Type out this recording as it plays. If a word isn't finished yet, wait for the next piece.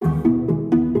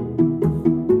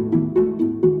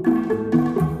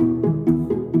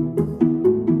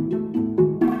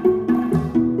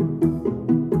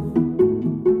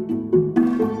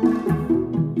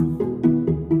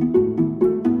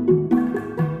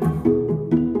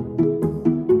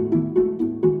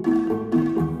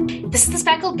This is the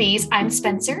Speckled Bees. I'm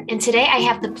Spencer, and today I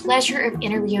have the pleasure of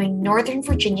interviewing Northern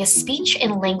Virginia speech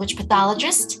and language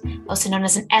pathologist, also known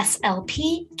as an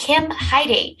SLP, Kim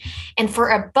Hiday. And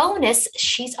for a bonus,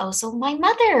 she's also my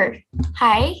mother.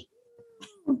 Hi.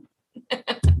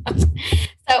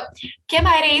 So Kim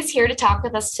Hiday is here to talk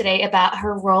with us today about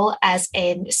her role as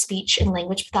a speech and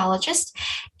language pathologist.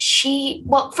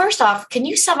 First off, can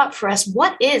you sum up for us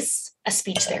what is a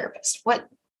speech therapist?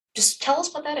 Just tell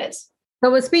us what that is.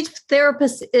 So a speech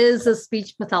therapist is a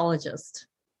speech pathologist.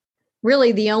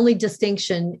 Really, the only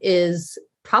distinction is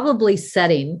probably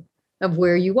setting of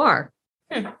where you are.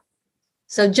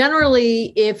 So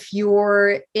generally, if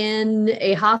you're in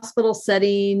a hospital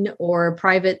setting or a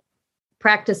private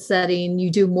practice setting,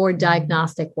 you do more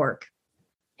diagnostic work.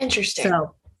 Interesting.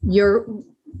 So you're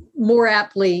more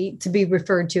aptly to be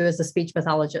referred to as a speech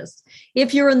pathologist.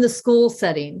 If you're in the school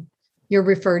setting, you're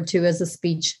referred to as a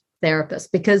speech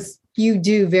therapist because you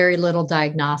do very little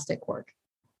diagnostic work.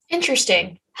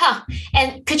 Interesting.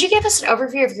 And could you give us an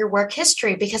overview of your work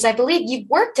history? Because I believe you've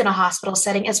worked in a hospital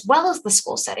setting as well as the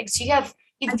school setting. So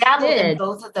you've dabbled in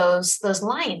both of those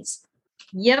lines.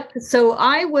 Yep. So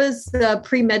I was a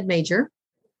pre-med major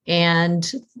and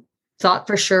thought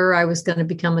for sure I was going to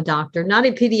become a doctor, not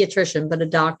a pediatrician, but a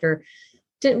doctor.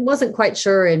 Wasn't quite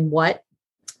sure in what.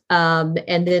 And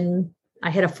then I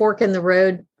had a fork in the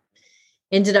road.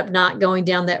 Ended up not going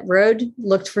down that road,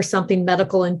 looked for something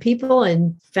medical in people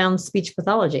and found speech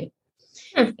pathology.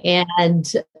 And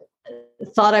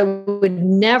thought I would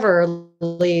never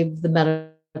leave the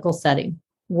medical setting.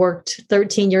 Worked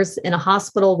 13 years in a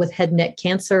hospital with head and neck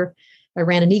cancer. I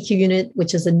ran an EQ unit,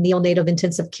 which is a neonatal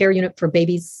intensive care unit for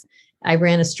babies. I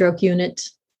ran a stroke unit,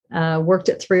 worked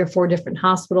at 3 or 4 different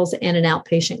hospitals and an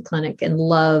outpatient clinic and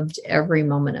loved every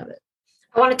moment of it.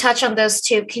 I want to touch on those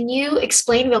too. Can you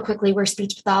explain real quickly where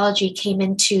speech pathology came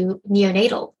into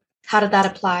neonatal? How did that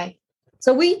apply?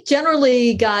 So we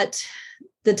generally got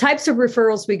the types of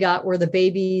referrals we got were the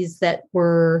babies that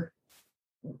were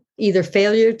either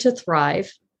failure to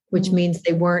thrive, which means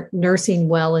they weren't nursing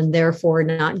well and therefore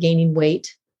not gaining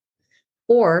weight,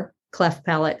 or cleft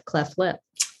palate, cleft lip.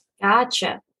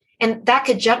 Gotcha. And that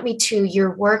could jump me to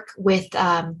your work with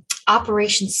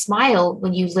Operation Smile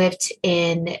when you lived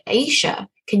in Asia.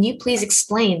 Can you please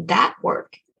explain that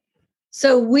work?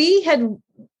 So we had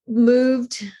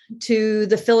moved to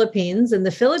the Philippines, and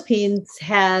the Philippines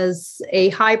has a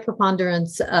high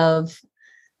preponderance of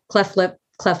cleft lip,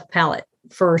 cleft palate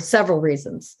for several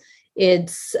reasons.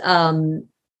 It's a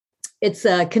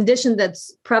condition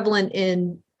that's prevalent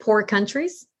in poor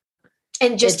countries.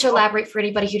 And just to elaborate for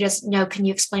anybody who doesn't know, can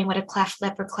you explain what a cleft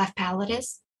lip or cleft palate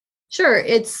is? Sure.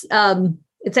 It's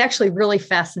actually really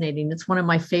fascinating. It's one of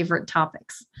my favorite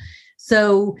topics.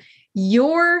 So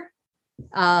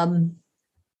I'm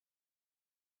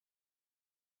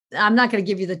not going to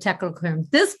give you the technical term.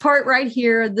 This part right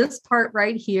here.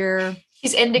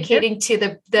 He's indicating to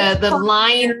the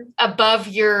line above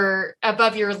your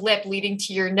lip leading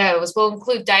to your nose. We'll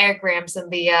include diagrams in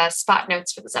the spot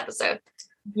notes for this episode.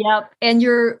 Yep. And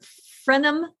your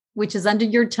frenum, which is under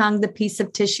your tongue, the piece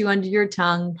of tissue under your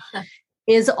tongue,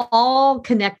 is all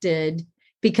connected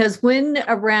because when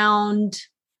around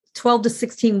 12 to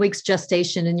 16 weeks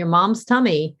gestation in your mom's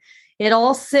tummy, it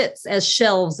all sits as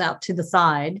shelves out to the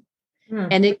side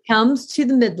and it comes to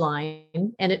the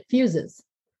midline and it fuses.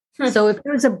 So if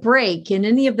there's a break in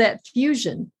any of that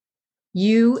fusion,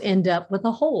 you end up with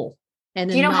a hole.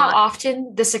 And do you know how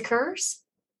often this occurs?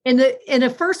 In a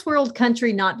first world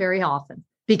country, not very often.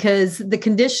 Because the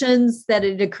conditions that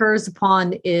it occurs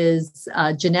upon is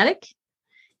genetic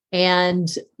and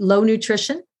low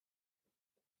nutrition.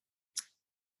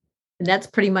 And that's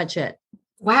pretty much it.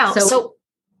 Wow. So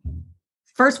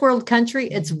first world country,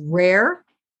 it's rare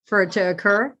for it to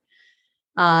occur.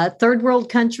 Third world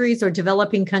countries or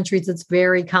developing countries, it's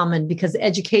very common because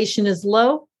education is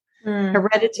low.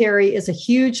 Hereditary is a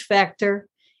huge factor.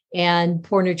 And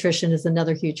poor nutrition is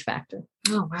another huge factor.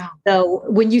 Oh, wow. So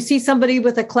when you see somebody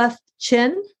with a cleft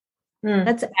chin,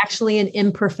 that's actually an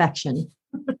imperfection.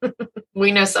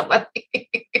 We know somebody.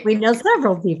 We know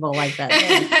several people like that.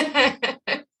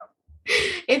 Yeah.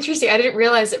 Interesting. I didn't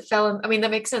realize it fell in. I mean,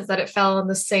 that makes sense that it fell in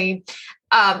the same,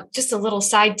 just a little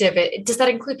side divot. Does that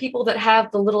include people that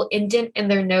have the little indent in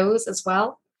their nose as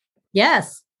well?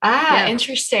 Yes.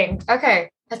 Interesting. Okay.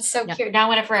 That's so cute. Now,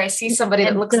 whenever I see somebody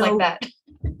that looks like that.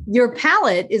 Your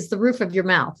palate is the roof of your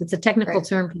mouth. It's a technical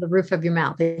term for the roof of your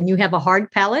mouth. And you have a hard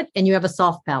palate and you have a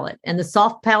soft palate. And the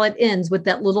soft palate ends with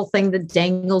that little thing that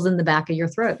dangles in the back of your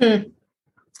throat.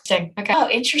 Okay. Oh,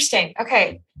 interesting.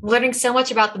 Okay. I'm learning so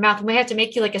much about the mouth. We may have to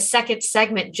make you like a second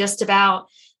segment just about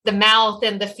the mouth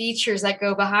and the features that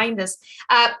go behind this.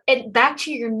 And back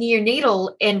to your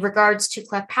neonatal in regards to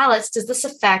cleft palates, does this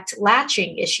affect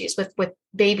latching issues with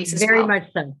babies as Very well? much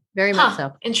so. Very much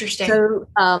so. Interesting. So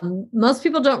most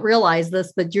people don't realize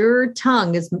this, but your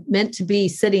tongue is meant to be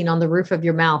sitting on the roof of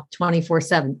your mouth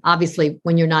 24/7, obviously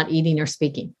when you're not eating or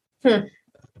speaking.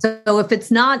 So if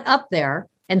it's not up there,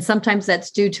 and sometimes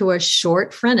that's due to a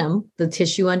short frenum, the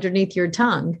tissue underneath your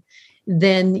tongue,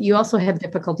 then you also have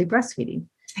difficulty breastfeeding.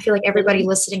 I feel like everybody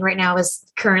listening right now is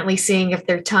currently seeing if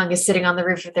their tongue is sitting on the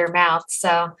roof of their mouth.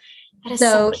 So that is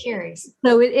so curious.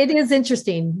 So it is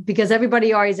interesting because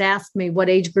everybody always asks me what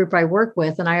age group I work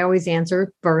with, and I always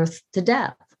answer birth to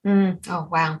death. Oh,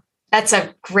 wow. That's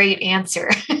a great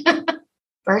answer.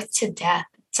 Birth to death.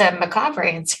 It's a macabre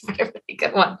answer, but a really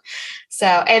good one. So,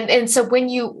 and so when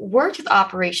you worked with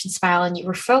Operation Smile and you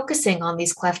were focusing on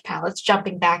these cleft palates,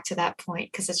 jumping back to that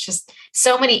point, because it's just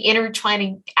so many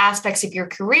intertwining aspects of your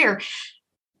career,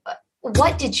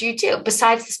 what did you do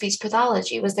besides the speech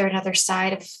pathology? Was there another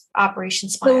side of Operation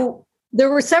Smile? So there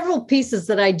were several pieces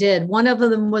that I did. One of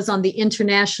them was on the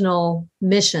international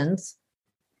missions.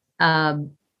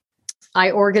 I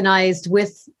organized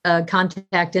with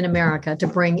Contact in America to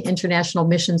bring international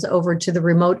missions over to the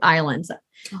remote islands.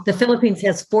 The Philippines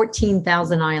has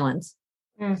 14,000 islands.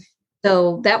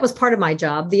 So that was part of my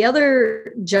job. The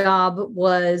other job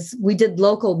was we did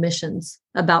local missions,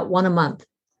 about one a month.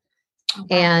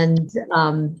 And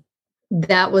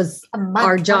that was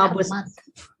our job was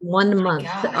 1 month.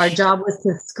 Our job was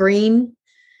to screen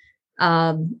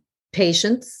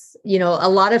patients. You know, a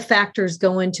lot of factors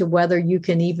go into whether you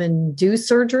can even do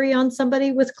surgery on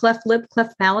somebody with cleft lip,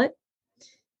 cleft palate.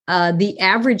 The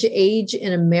average age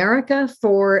in America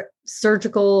for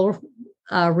surgical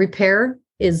repair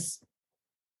is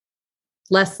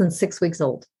less than 6 weeks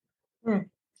old.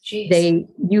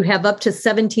 You have up to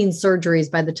 17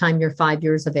 surgeries by the time you're 5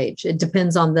 years of age. It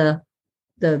depends on the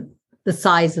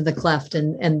size of the cleft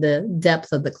and the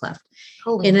depth of the cleft.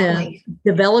 In a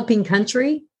developing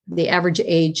country, the average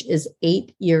age is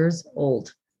 8 years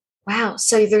old. Wow.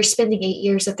 So they're spending 8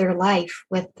 years of their life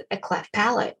with a cleft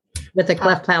palate. With a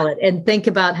cleft palate. And think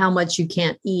about how much you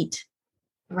can't eat.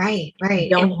 Right. You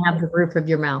don't have the roof of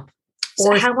your mouth.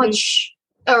 So how much,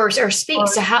 or speak.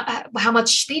 So how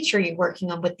much speech are you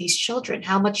working on with these children?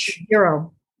 How much?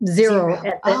 Zero.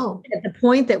 At the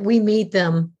point that we meet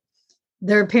them,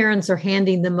 their parents are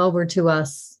handing them over to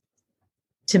us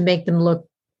to make them look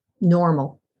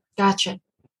normal. Gotcha.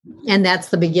 And that's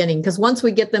the beginning. Because once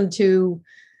we get them to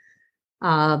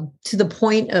the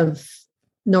point of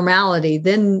normality,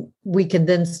 then we can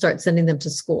then start sending them to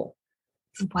school.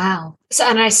 Wow. So,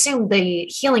 and I assume the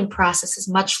healing process is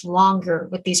much longer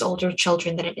with these older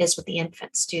children than it is with the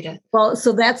infants due to. Well,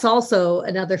 so that's also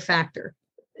another factor.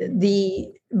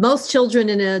 Most children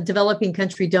in a developing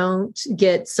country don't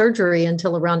get surgery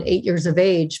until around 8 years of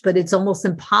age, but it's almost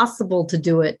impossible to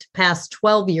do it past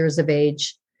 12 years of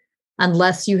age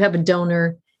unless you have a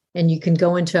donor and you can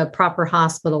go into a proper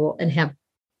hospital and have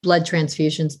blood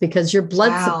transfusions, because your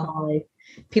blood supply,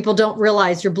 people don't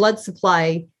realize your blood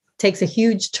supply takes a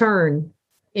huge turn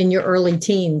in your early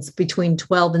teens between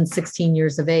 12 and 16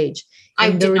 years of age.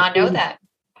 I did not know that.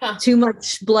 Too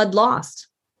much blood lost.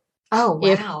 Oh,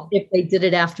 wow. If they did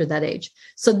it after that age.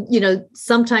 So, you know,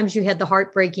 sometimes you had the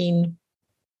heartbreaking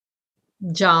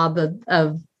job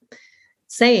of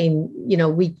saying, you know,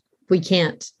 we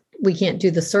can't do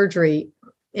the surgery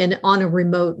on a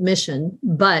remote mission,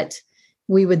 but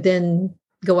we would then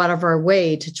go out of our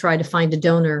way to try to find a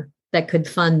donor that could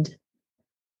fund.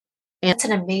 And it's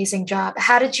an amazing job.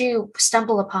 How did you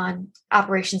stumble upon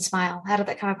Operation Smile? How did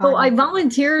that come upon? Well, I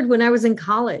volunteered when I was in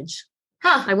college.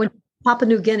 I went to Papua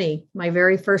New Guinea my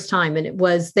very first time, and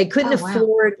they couldn't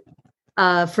afford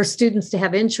for students to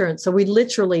have insurance. So we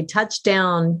literally touched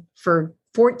down for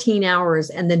 14 hours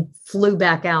and then flew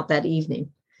back out that evening.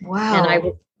 Wow. And I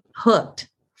was hooked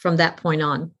from that point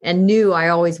on and knew I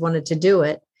always wanted to do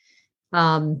it.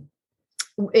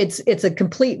 It's a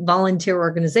complete volunteer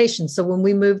organization. So when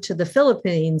we moved to the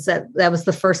Philippines, that was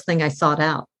the first thing I sought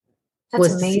out.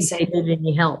 That's amazing. To see if they needed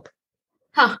any help.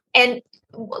 And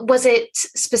was it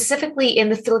specifically in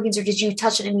the Philippines, or did you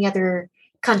touch on any other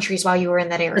countries while you were in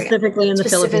that area? Specifically in the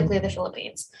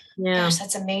Philippines. Yeah. Gosh,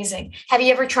 that's amazing. Have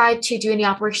you ever tried to do any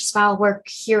Operation Smile work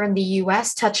here in the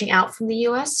U.S., touching out from the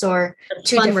U.S., or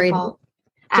too difficult?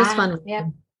 Just fun. Yeah.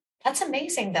 That's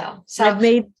amazing, though. So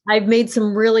I've made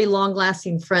some really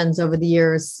long-lasting friends over the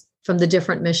years from the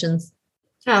different missions.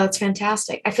 Oh, that's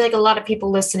fantastic. I feel like a lot of people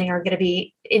listening are going to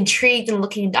be intrigued and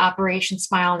looking into Operation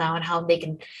Smile now and how they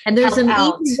can. And there's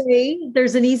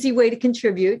an easy way to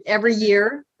contribute every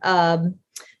year.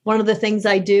 one of the things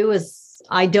I do is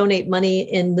I donate money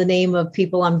in the name of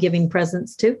people I'm giving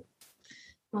presents to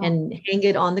and hang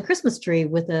it on the Christmas tree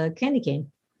with a candy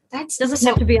cane. That doesn't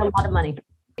have to be a lot of money.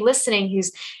 Listening,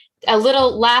 who's a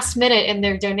little last minute in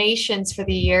their donations for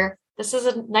the year, this is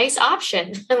a nice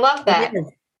option. I love that.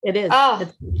 It is. Oh.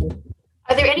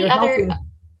 Are there any other helping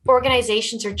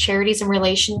organizations or charities in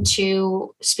relation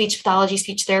to speech pathology,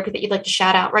 speech therapy that you'd like to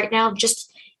shout out right now,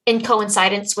 just in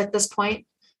coincidence with this point?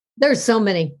 There's so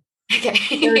many.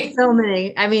 Okay. There's so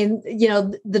many. I mean,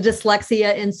 the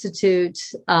Dyslexia Institute,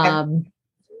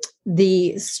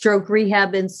 the Stroke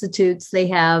Rehab Institutes,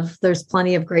 there's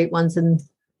plenty of great ones in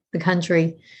the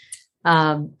country.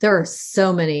 There are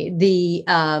so many. The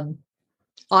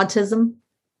autism,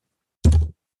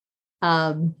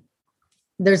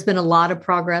 there's been a lot of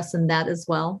progress in that as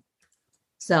well.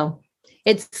 So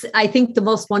I think the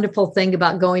most wonderful thing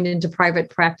about going into private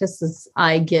practice is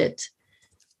I get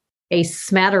a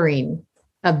smattering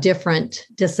of different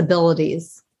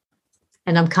disabilities,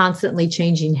 and I'm constantly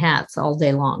changing hats all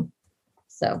day long.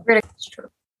 So that's true.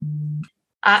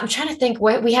 I'm trying to think.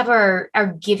 We have our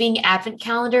Giving Advent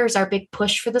calendar is our big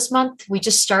push for this month. We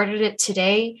just started it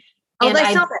today. Oh,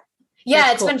 I saw that. Yeah,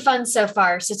 That's it's cool. been fun so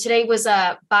far. So today was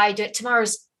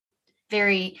tomorrow's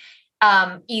very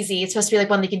easy. It's supposed to be like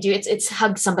one that you can do. It's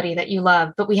hug somebody that you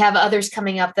love, but we have others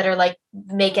coming up that are like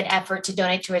make an effort to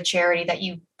donate to a charity that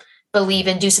you believe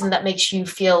in, do something that makes you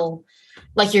feel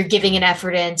like you're giving an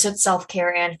effort in. So it's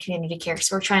self-care and community care.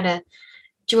 So we're trying to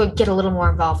get a little more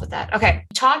involved with that. Okay.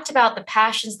 You talked about the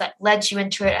passions that led you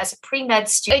into it as a pre-med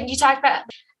student. You talked about,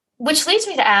 which leads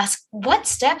me to ask, what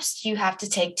steps do you have to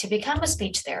take to become a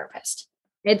speech therapist?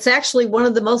 It's actually one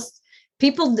of the most,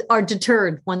 people are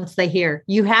deterred once they hear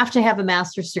you have to have a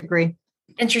master's degree.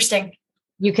 Interesting.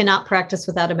 You cannot practice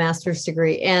without a master's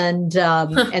degree. And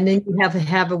and then you have to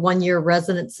have a 1-year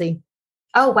residency.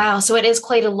 Oh, wow. So it is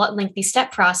quite a lengthy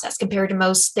step process compared to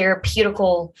most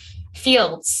therapeutical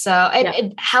fields. So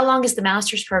how long is the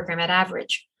master's program at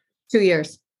average? 2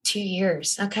 years. 2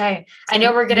 years. Okay. I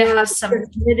know we're going to have some.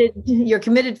 You're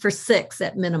committed for 6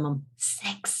 at minimum.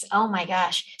 6. Oh my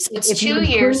gosh. So it's 2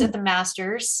 years at the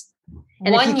master's.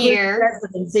 And 1 year.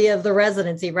 The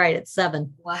residency, right? It's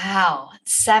 7. Wow.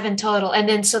 7 total. And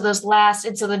then, so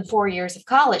then 4 years of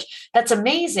college. That's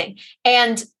amazing.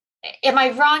 And am I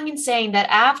wrong in saying that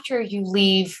after you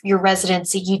leave your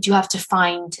residency, you do have to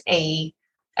find a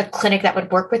clinic that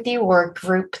would work with you, or a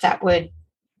group that would?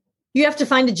 You have to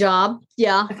find a job.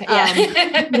 Yeah. Okay, yeah.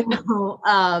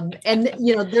 And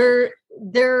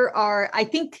there are, I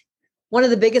think one of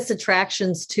the biggest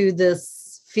attractions to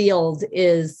this field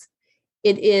is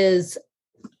it is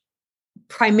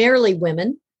primarily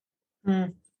women.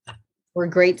 Mm. We're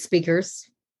great speakers,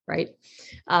 right?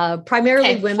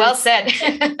 Primarily women. Well said.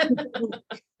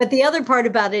 But the other part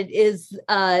about it is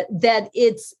that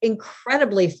it's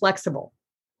incredibly flexible.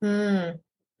 I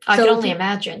can only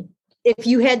imagine. If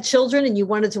you had children and you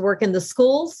wanted to work in the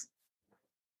schools,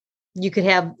 you could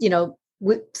have,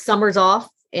 summers off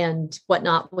and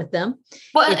whatnot with them.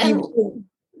 Well,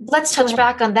 let's touch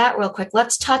back on that real quick.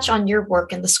 Let's touch on your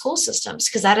work in the school systems,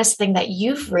 because that is the thing that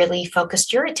you've really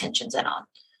focused your attentions in on.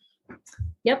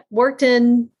 Yep. Worked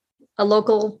in a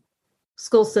local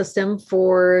school system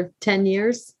for 10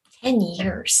 years. 10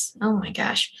 years. Oh my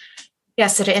gosh. Yeah.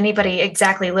 So to anybody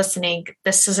exactly listening,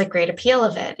 this is a great appeal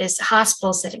of it, is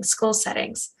hospital settings, school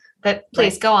settings. But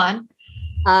please go on.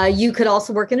 You could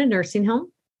also work in a nursing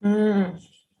home. Mm.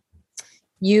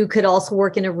 You could also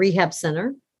work in a rehab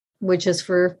center, which is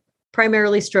for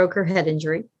primarily stroke or head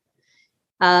injury.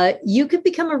 You could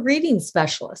become a reading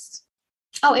specialist.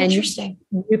 Oh, interesting.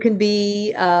 You can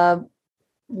be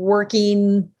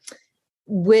working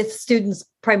with students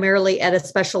primarily at a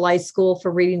specialized school for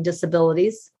reading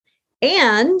disabilities.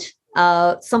 And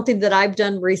something that I've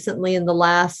done recently in the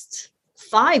last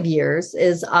 5 years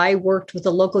is I worked with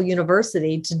a local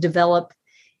university to develop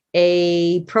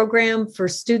a program for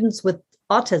students with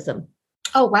autism.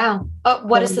 Oh, wow.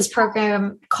 What is this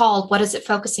program called? What is it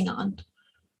focusing on?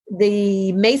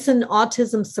 The Mason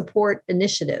Autism Support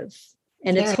Initiative.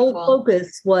 And its whole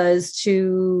focus was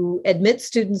to admit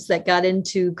students that got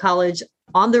into college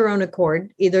on their own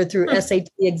accord, either through SAT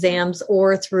exams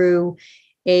or through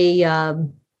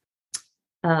an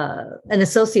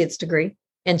associate's degree,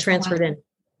 and transferred in.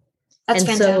 That's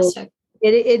fantastic. So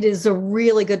it is a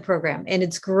really good program, and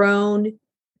it's grown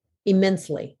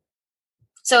immensely.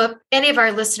 So if any of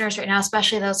our listeners right now,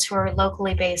 especially those who are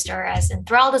locally based, are as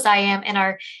enthralled as I am and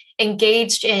are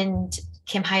engaged in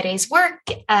Kim Hiday's work,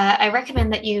 I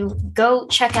recommend that you go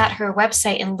check out her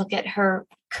website and look at her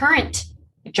current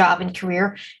job and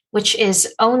career, which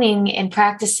is owning and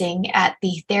practicing at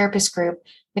the therapist group,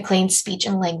 McLean Speech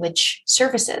and Language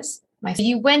Services.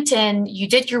 You went in, you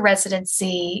did your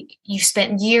residency, you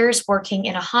spent years working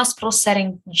in a hospital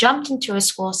setting, jumped into a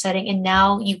school setting, and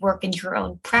now you work in your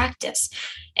own practice.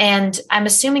 And I'm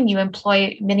assuming you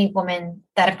employ many women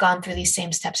that have gone through these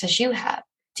same steps as you have.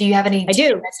 Do you have any? I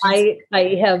do.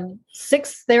 I have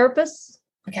 6 therapists.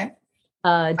 Okay.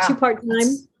 2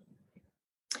 part-time.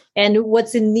 And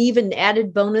what's an even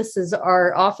added bonus is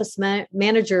our office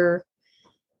manager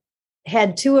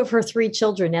had 2 of her 3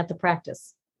 children at the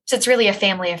practice. So it's really a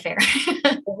family affair.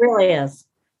 It really is.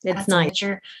 It's nice.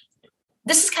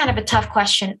 This is kind of a tough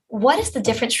question. What is the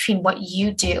difference between what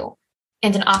you do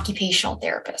and an occupational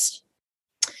therapist?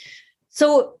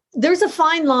 So there's a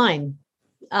fine line.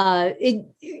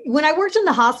 When I worked in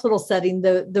the hospital setting,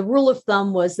 the rule of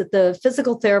thumb was that the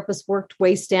physical therapist worked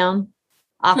waist down,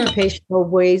 occupational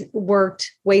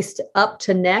worked waist up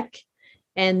to neck,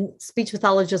 and speech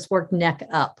pathologists worked neck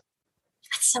up.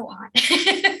 That's so odd.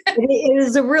 It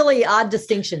is a really odd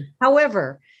distinction.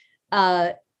 However,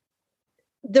 there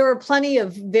are plenty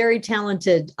of very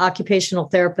talented occupational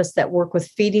therapists that work with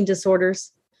feeding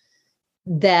disorders,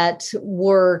 that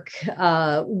work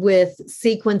with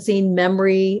sequencing,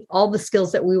 memory, all the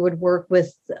skills that we would work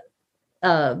with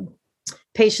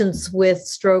patients with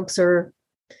strokes or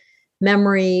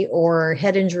memory or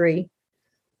head injury.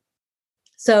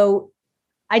 So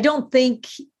I don't think,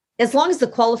 as long as the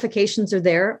qualifications are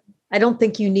there, I don't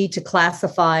think you need to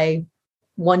classify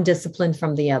one discipline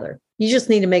from the other. You just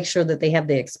need to make sure that they have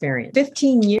the experience.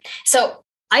 15 years. So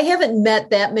I haven't met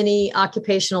that many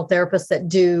occupational therapists that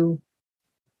do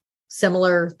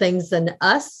similar things than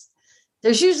us.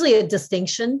 There's usually a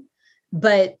distinction,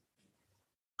 but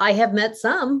I have met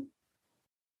some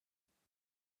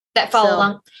that follow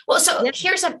along. Well, so yeah.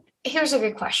 Here's a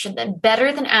good question then.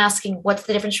 Better than asking what's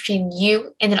the difference between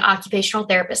you and an occupational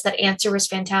therapist, that answer was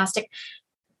fantastic.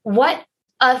 What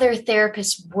other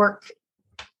therapists work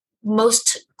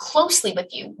most closely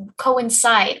with you,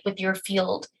 coincide with your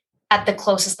field at the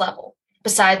closest level,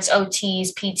 besides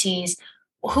OTs, PTs?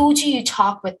 Who do you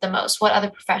talk with the most? What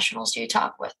other professionals do you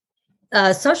talk with?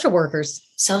 Social workers.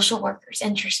 Social workers.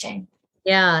 Interesting.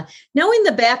 Yeah. Knowing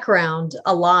the background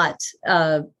a lot,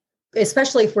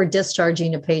 especially if we're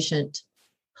discharging a patient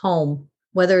home,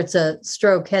 whether it's a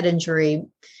stroke, head injury,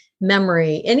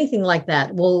 memory, anything like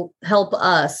that, will help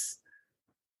us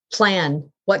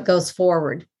plan what goes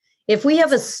forward. If we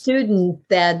have a student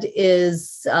that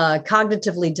is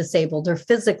cognitively disabled or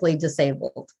physically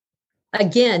disabled,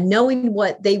 again, knowing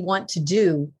what they want to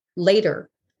do later,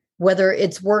 whether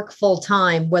it's work full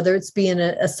time, whether it's being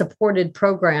a supported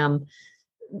program,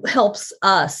 helps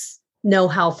us know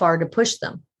how far to push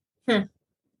them.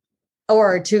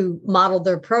 Or to model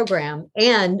their program,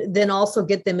 and then also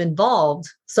get them involved.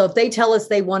 So if they tell us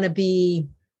they want to be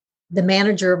the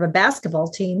manager of a basketball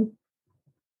team,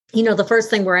 the first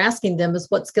thing we're asking them is,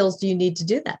 what skills do you need to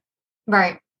do that?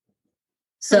 Right.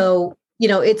 So,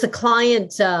 it's a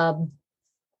client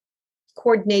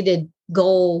coordinated,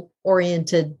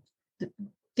 goal-oriented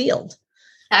field.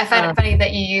 I find it funny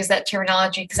that you use that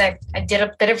terminology, because I did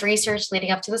a bit of research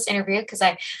leading up to this interview, because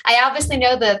I obviously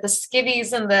know the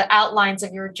skivvies and the outlines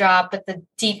of your job, but the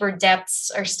deeper depths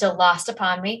are still lost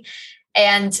upon me.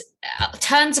 And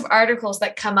tons of articles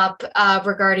that come up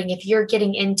regarding, if you're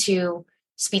getting into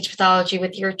speech pathology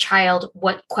with your child,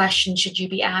 what questions should you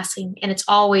be asking? And it's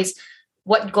always,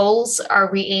 what goals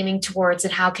are we aiming towards,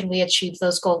 and how can we achieve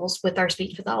those goals with our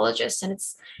speech pathologists? And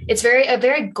it's a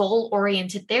very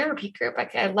goal-oriented therapy group.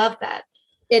 I love that.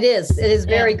 It is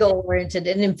very goal-oriented.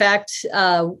 And in fact,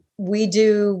 we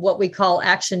do what we call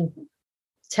action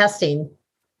testing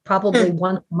probably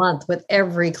once a month with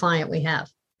every client we have.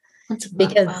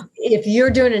 Because if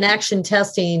you're doing an action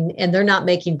testing and they're not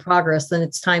making progress, then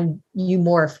it's time you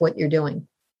morph what you're doing.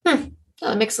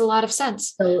 That makes a lot of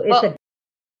sense. So it's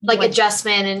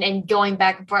adjustment and going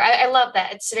back and forth. I love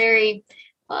that. It's very,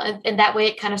 and that way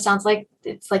it kind of sounds like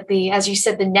it's like as you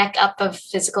said, the neck up of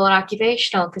physical and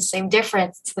occupational, because same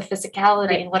difference. It's the physicality,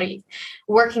 right, and what are you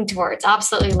working towards?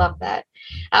 Absolutely love that.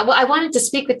 Well, I wanted to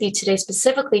speak with you today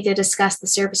specifically to discuss the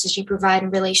services you provide in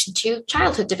relation to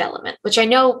childhood development, which I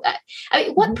know,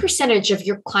 what percentage of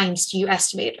your clients do you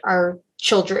estimate are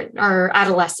children or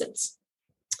adolescents?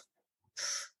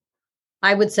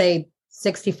 I would say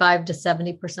 65 to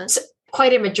 70%. So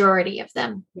quite a majority of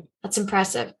them. That's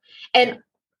impressive. And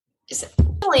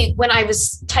really, when I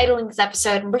was titling this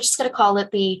episode, and we're just going to call it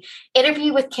the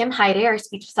interview with Kim Hiday, our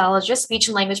speech pathologist, speech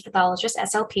and language pathologist,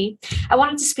 SLP, I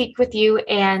wanted to speak with you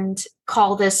and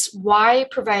call this, why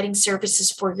providing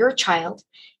services for your child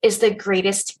is the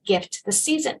greatest gift this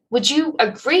season. Would you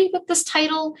agree with this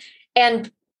title?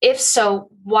 And if so,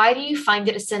 why do you find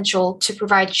it essential to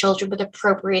provide children with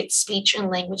appropriate speech and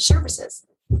language services?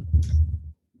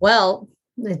 Well,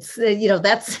 it's,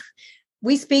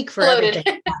 we speak for Loaded.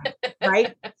 everything,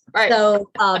 right? Right. So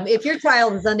if your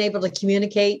child is unable to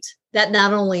communicate, that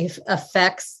not only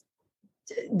affects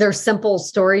their simple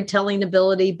storytelling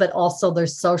ability, but also their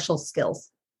social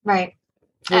skills. Right.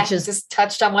 Which is just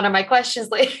touched on one of my questions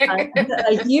later.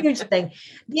 a huge thing.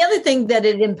 The other thing that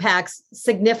it impacts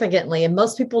significantly, and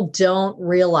most people don't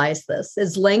realize this,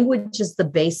 is language is the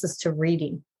basis to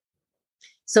reading.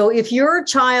 So if your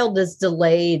child is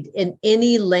delayed in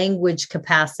any language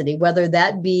capacity, whether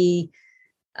that be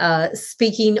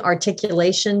speaking,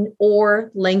 articulation,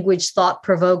 or language,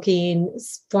 thought-provoking,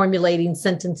 formulating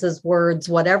sentences, words,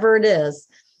 whatever it is,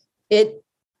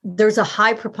 there's a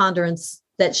high preponderance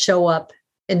that show up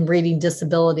in reading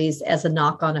disabilities as a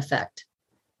knock-on effect.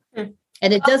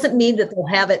 And it doesn't mean that they'll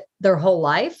have it their whole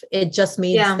life. It just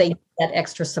means they need that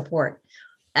extra support.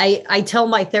 I tell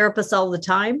my therapists all the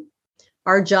time,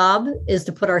 our job is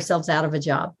to put ourselves out of a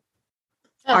job.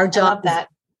 Our job is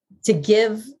to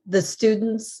give the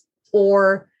students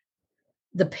or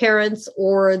the parents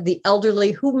or the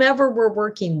elderly, whomever we're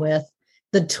working with,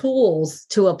 the tools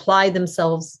to apply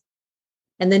themselves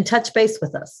and then touch base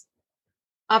with us.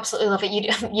 Absolutely love it.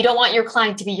 You don't want your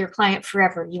client to be your client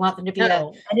forever. You want them to be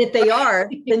and if they are,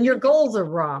 then your goals are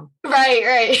wrong. Right.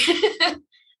 Right.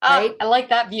 I like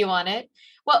that view on it.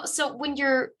 Well, so when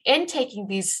you're intaking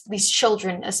these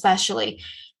children, especially,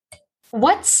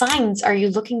 what signs are you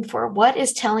looking for? What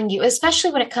is telling you,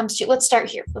 especially when it comes to, let's start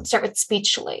here. Let's start with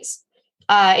speech delays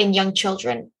in young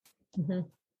children. Mm-hmm.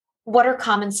 What are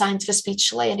common signs of a speech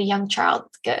delay in a young child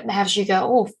that has you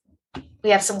go, oh,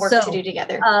 we have some work to do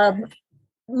together?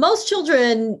 Most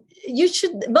children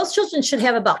should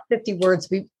have about 50 words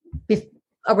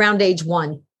around age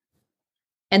 1.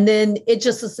 And then it's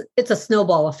a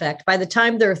snowball effect. By the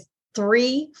time they're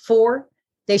 3, 4,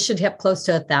 they should have close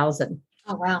to 1,000.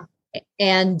 Oh, wow.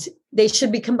 And they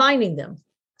should be combining them.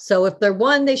 So if they're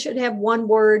 1, they should have 1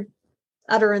 word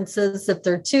utterances. If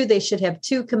they're 2, they should have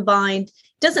 2 combined.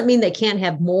 Doesn't mean they can't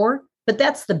have more, but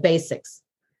that's the basics.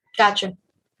 Gotcha.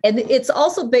 And it's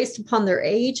also based upon their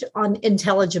age on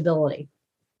intelligibility.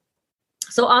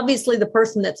 So obviously the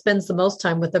person that spends the most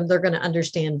time with them, they're going to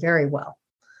understand very well.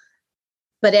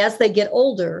 But as they get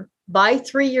older, by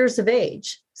 3 years of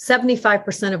age,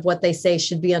 75% of what they say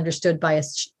should be understood by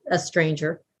a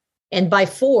stranger. And by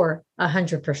 4,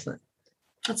 100%.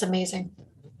 That's amazing.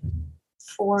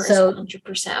 4 is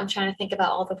 100%. I'm trying to think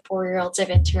about all the 4-year-olds I've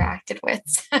interacted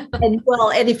with.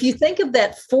 and if you think of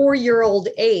that 4-year-old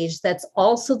age, that's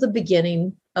also the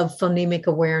beginning of phonemic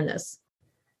awareness.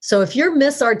 So if you're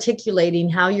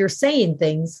misarticulating how you're saying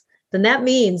things, then that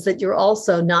means that you're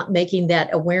also not making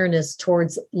that awareness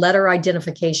towards letter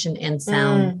identification and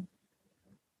sound.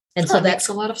 And so that makes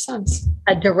a lot of sense.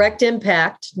 A direct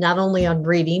impact, not only on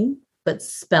reading, but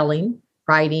spelling,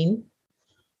 writing,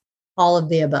 all of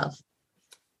the above.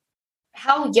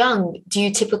 How young do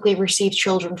you typically receive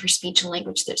children for speech and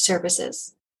language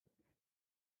services?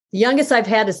 The youngest I've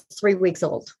had is 3 weeks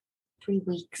old. 3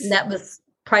 weeks. And that was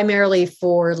primarily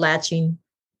for latching.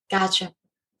 Gotcha.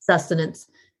 Sustenance.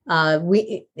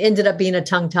 We ended up being a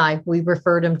tongue tie. We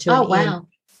referred him to wow.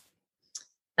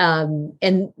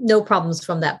 And no problems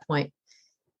from that point.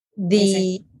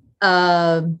 The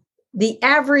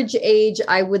average age,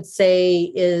 I would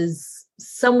say, is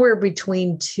somewhere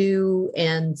between 2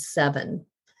 and 7.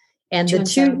 And the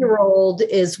 2-year-old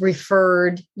is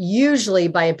referred usually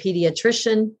by a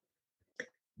pediatrician.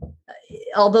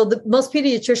 Although most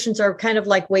pediatricians are kind of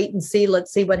like, wait and see,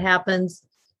 let's see what happens.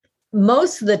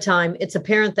 Most of the time, it's a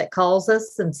parent that calls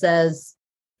us and says,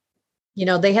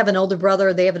 they have an older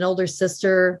brother, they have an older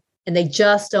sister, and they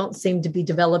just don't seem to be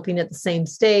developing at the same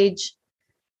stage.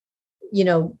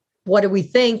 What do we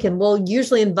think? And we'll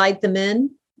usually invite them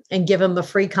in and give them a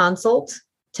free consult,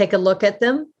 take a look at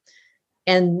them,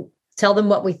 and tell them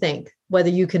what we think, whether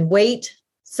you can wait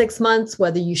 6 months,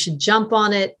 whether you should jump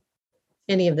on it,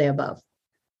 any of the above.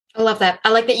 I love that. I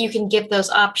like that you can give those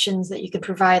options, that you can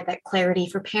provide that clarity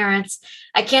for parents.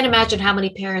 I can't imagine how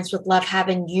many parents would love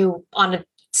having you on a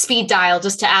speed dial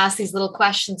just to ask these little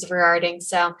questions regarding.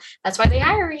 So that's why they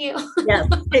hire you. Yes,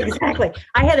 exactly.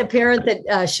 I had a parent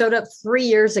that showed up 3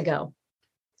 years ago,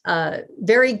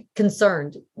 very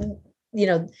concerned,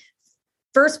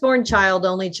 firstborn child,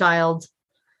 only child,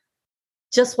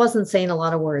 just wasn't saying a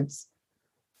lot of words.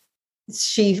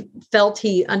 She felt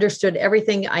he understood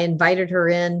everything. I invited her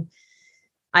in.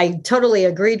 I totally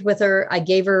agreed with her. I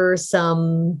gave her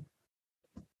some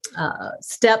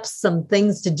steps, some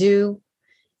things to do,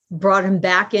 brought him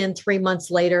back in 3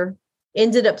 months later,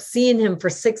 ended up seeing him for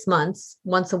 6 months,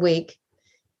 once a week,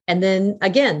 and then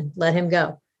again, let him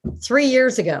go. 3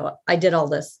 years ago, I did all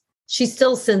this. She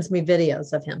still sends me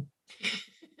videos of him.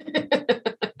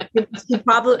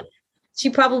 She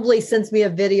probably sends me a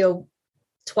video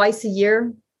twice a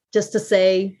year just to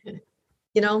say,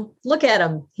 look at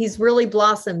him. He's really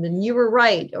blossomed and you were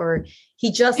right. Or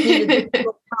he just needed a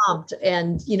prompt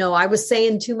and, I was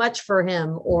saying too much for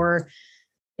him, or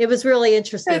it was really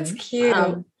interesting. That's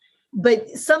cute. But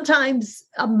sometimes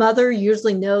a mother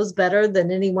usually knows better than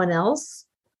anyone else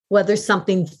whether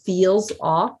something feels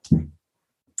off.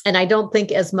 And I don't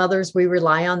think as mothers, we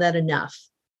rely on that enough.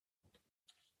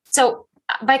 So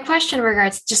my question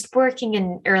regards just working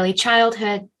in early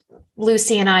childhood,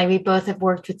 Lucy and I, we both have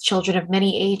worked with children of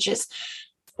many ages.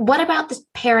 What about the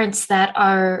parents that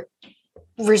are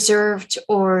reserved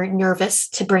or nervous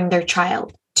to bring their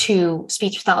child to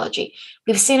speech pathology?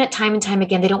 We've seen it time and time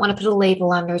again. They don't want to put a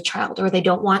label on their child, or they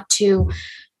don't want to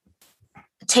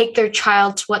take their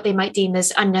child to what they might deem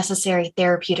as unnecessary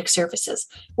therapeutic services.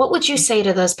 What would you say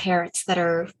to those parents that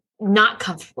are not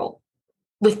comfortable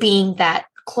with being that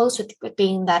close with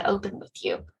being that open with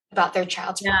you about their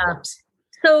child's problems?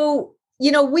 So,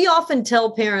 we often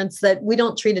tell parents that we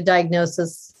don't treat a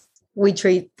diagnosis, we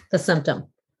treat the symptom.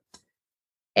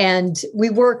 And we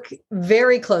work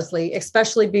very closely,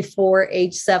 especially before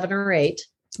age 7 or 8,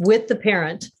 with the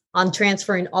parent on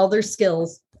transferring all their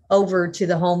skills over to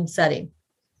the home setting.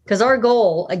 Because our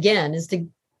goal, again, is to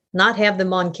not have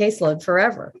them on caseload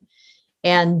forever.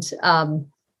 And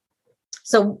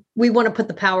so we want to put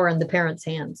the power in the parents'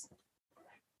 hands.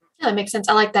 Yeah, that makes sense.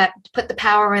 I like that. Put the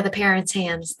power in the parents'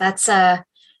 hands. That's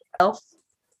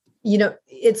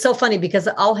it's so funny because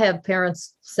I'll have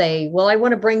parents say, well, I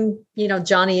want to bring,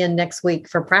 Johnny in next week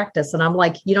for practice. And I'm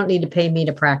like, you don't need to pay me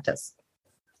to practice.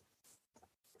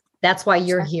 That's why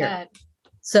you're here. That.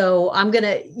 So I'm going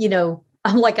to,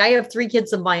 I'm like, I have 3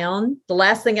 kids of my own. The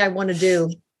last thing I want to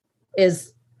do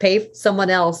is pay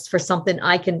someone else for something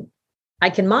I can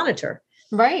monitor.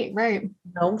 Right.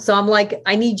 So I'm like,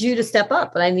 I need you to step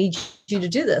up and I need you to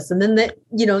do this. And then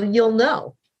you'll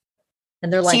know.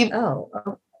 And they're like,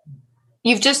 oh.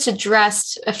 You've just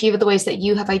addressed a few of the ways that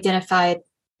you have identified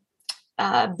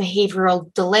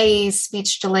behavioral delays,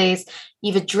 speech delays.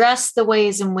 You've addressed the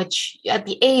ways in which at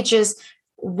the ages.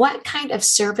 What kind of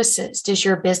services does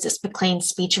your business, McLean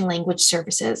Speech and Language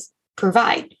Services,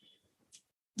 provide?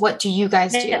 What do you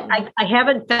guys do? I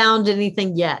haven't found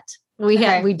anything yet. We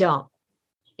don't.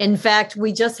 In fact,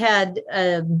 we just had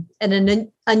an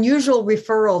unusual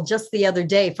referral just the other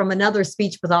day from another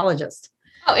speech pathologist.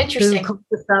 Oh, interesting. Who called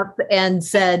us up and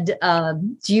said,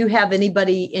 do you have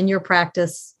anybody in your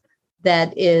practice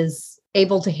that is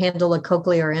able to handle a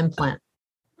cochlear implant?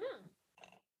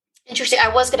 Interesting. I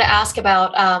was going to ask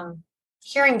about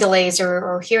hearing delays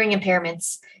or hearing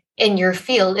impairments in your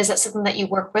field. Is that something that you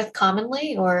work with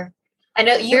commonly? Or I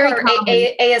know you are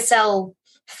ASL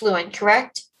fluent,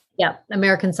 correct? Yeah,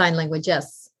 American Sign Language,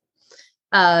 yes.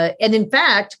 And in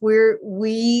fact,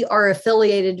 we are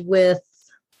affiliated with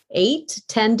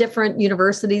 8-10 different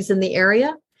universities in the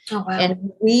area. Oh, wow.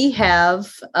 And we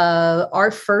have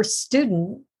our first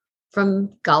student from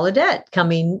Gallaudet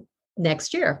coming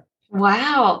next year.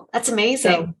 Wow, that's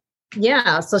amazing.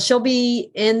 So she'll be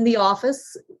in the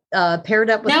office, paired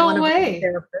up with one of her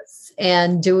therapists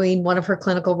and doing one of her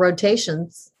clinical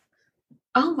rotations.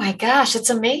 Oh my gosh, that's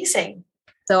amazing.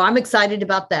 So I'm excited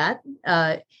about that.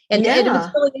 And it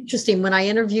was really interesting. When I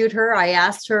interviewed her, I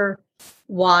asked her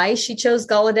why she chose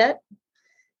Gallaudet.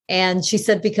 And she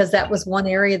said, because that was one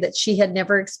area that she had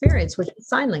never experienced, which is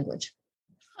sign language.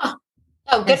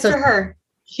 Oh, good for her.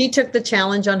 She took the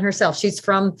challenge on herself. She's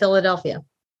from Philadelphia.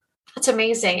 That's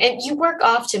amazing. And you work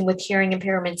often with hearing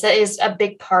impairments. That is a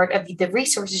big part of the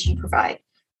resources you provide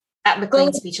at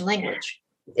McLean Speech and Language.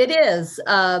 It is.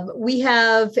 We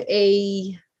have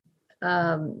a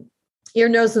ear,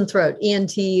 nose, and throat,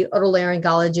 ENT,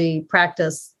 otolaryngology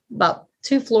practice about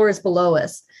 2 floors below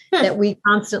us that we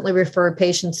constantly refer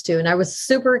patients to. And I was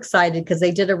super excited because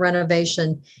they did a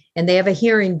renovation and they have a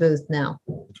hearing booth now.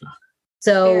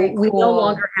 So we no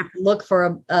longer have to look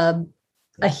for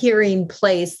a hearing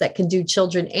place that can do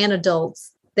children and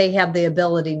adults. They have the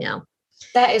ability now.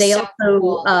 That is they so also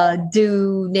cool.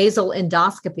 Do nasal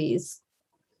endoscopies,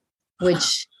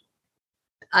 which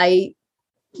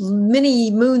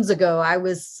many moons ago, I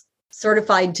was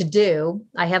certified to do.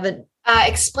 I haven't.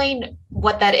 Explain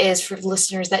what that is for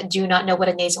listeners that do not know what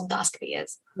a nasal endoscopy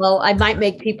is. Well, I might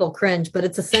make people cringe, but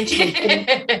it's essentially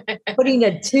putting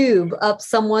a tube up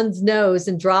someone's nose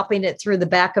and dropping it through the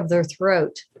back of their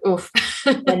throat. Oof.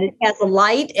 And it has a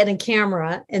light and a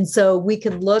camera. And so we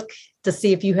can look to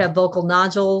see if you have vocal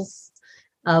nodules,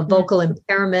 vocal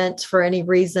impairment for any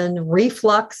reason,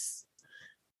 reflux.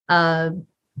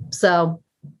 So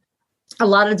a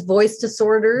lot of voice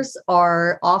disorders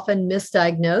are often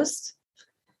misdiagnosed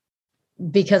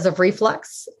because of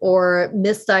reflux or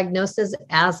misdiagnosed as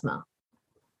asthma.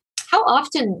 How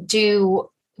often do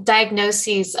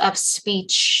diagnoses of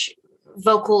speech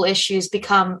vocal issues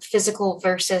become physical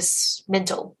versus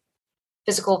mental?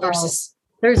 Physical versus.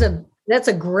 That's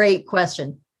a great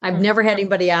question. I've never had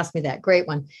anybody ask me that. Great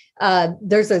one.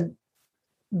 There's a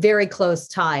very close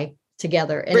tie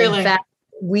together. And really? In fact,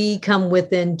 we come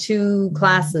within 2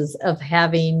 classes of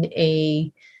having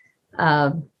a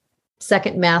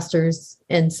second master's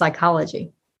in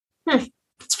psychology.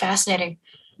 It's fascinating.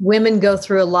 Women go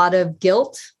through a lot of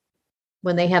guilt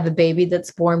when they have a baby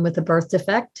that's born with a birth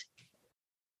defect,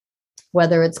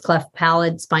 whether it's cleft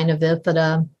palate, spina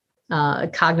bifida,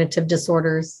 cognitive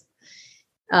disorders.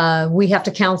 We have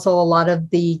to counsel a lot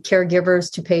of the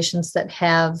caregivers to patients that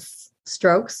have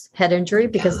strokes, head injury,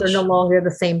 because they're no longer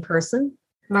the same person.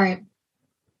 Right.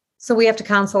 So we have to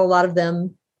counsel a lot of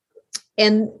them.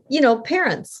 And,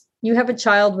 parents, you have a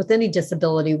child with any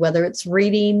disability, whether it's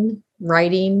reading,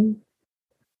 writing,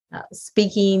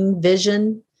 speaking,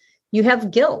 vision, you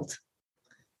have guilt.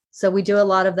 So we do a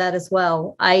lot of that as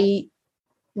well. I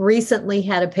recently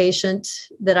had a patient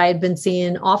that I had been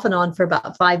seeing off and on for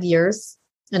about 5 years,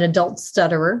 an adult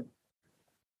stutterer,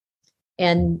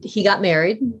 and he got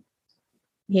married.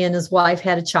 He and his wife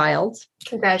had a child.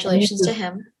 Congratulations to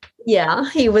him. Yeah,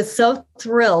 he was so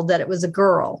thrilled that it was a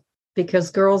girl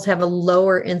because girls have a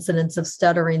lower incidence of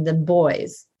stuttering than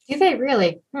boys. Do they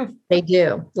really? They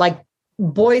do. Like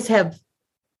boys have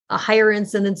a higher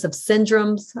incidence of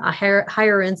syndromes, a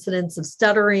higher incidence of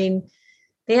stuttering.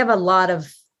 They have a lot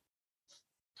of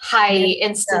high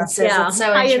instances. Yeah, it's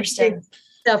so interesting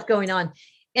stuff going on.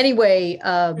 Anyway,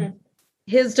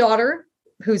 his daughter,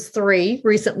 who's 3,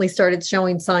 recently started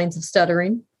showing signs of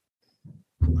stuttering.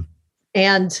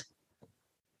 And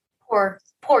poor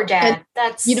dad. And,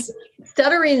 that's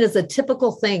stuttering is a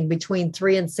typical thing between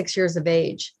 3 and 6 years of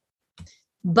age.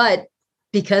 But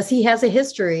because he has a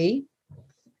history,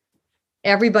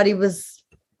 everybody was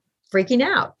freaking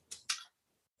out.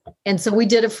 And so we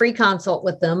did a free consult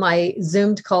with them. I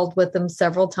Zoomed called with them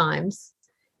several times.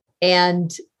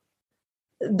 And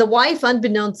the wife,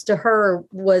 unbeknownst to her,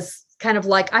 was kind of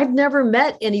like, I've never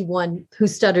met anyone who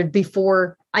stuttered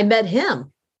before I met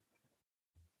him.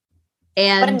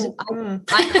 And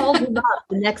I called him up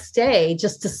the next day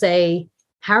just to say,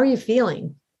 how are you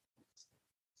feeling?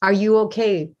 Are you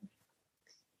okay?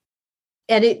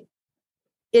 And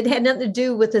it had nothing to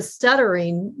do with his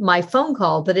stuttering, my phone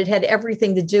call, but it had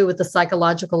everything to do with the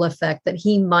psychological effect that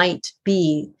he might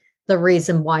be the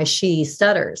reason why she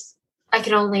stutters. I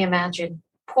can only imagine.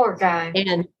 Poor guy.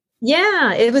 And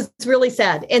yeah, it was really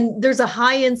sad. And there's a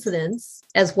high incidence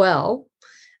as well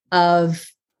of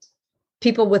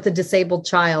people with a disabled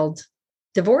child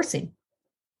divorcing.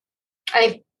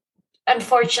 I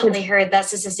unfortunately heard that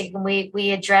statistic, and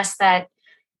we addressed that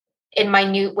in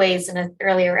minute ways in an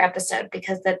earlier episode,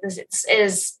 because that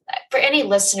is for any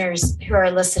listeners who are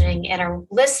listening and are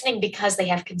listening because they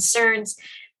have concerns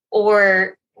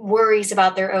or worries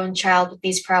about their own child with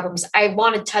these problems. I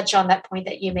want to touch on that point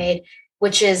that you made,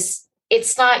 which is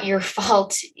it's not your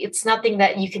fault. It's nothing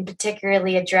that you can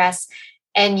particularly address,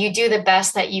 and you do the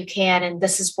best that you can. And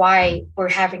this is why we're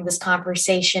having this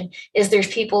conversation, is there's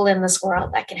people in this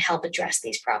world that can help address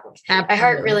these problems. Absolutely. My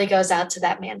heart really goes out to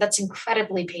that man. That's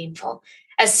incredibly painful.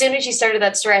 As soon as you started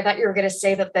that story, I thought you were going to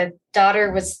say that the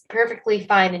daughter was perfectly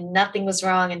fine and nothing was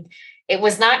wrong, and it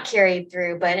was not carried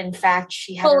through, but in fact,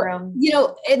 she had her own.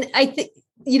 And I think,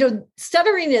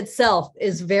 stuttering itself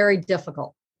is very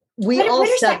difficult. Where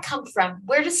does that come from?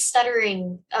 Where does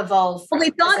stuttering evolve from? Well,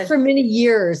 we thought for many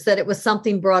years that it was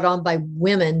something brought on by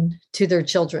women to their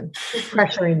children,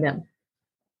 pressuring them.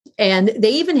 And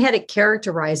they even had it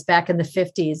characterized back in the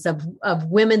 50s of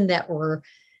women that were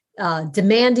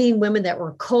demanding, women that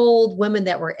were cold, women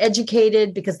that were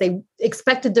educated because they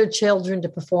expected their children to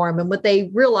perform. And what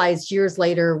they realized years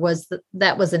later was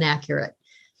that was inaccurate.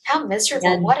 How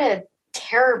miserable. What a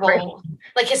terrible,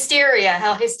 like hysteria,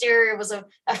 how hysteria was a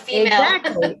female.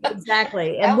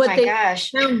 Exactly. And what they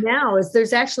found now is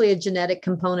there's actually a genetic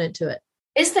component to it.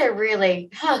 Is there really?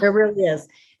 Huh. There really is.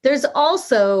 There's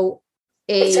also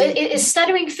is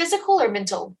stuttering physical or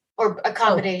mental or a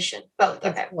combination? Both.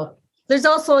 Okay. There's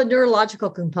also a neurological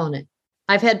component.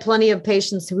 I've had plenty of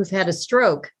patients who've had a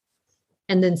stroke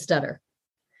and then stutter.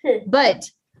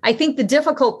 But I think the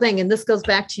difficult thing, and this goes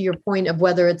back to your point of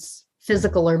whether it's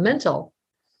physical or mental,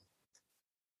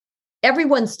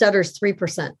 everyone stutters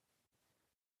 3%.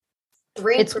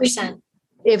 3%.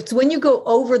 It's when you go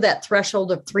over that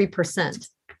threshold of 3%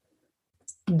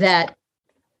 that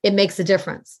it makes a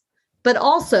difference. But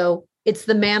also, it's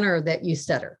the manner that you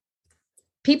stutter.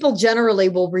 People generally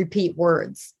will repeat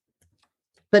words,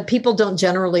 but people don't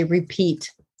generally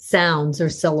repeat sounds or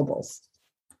syllables.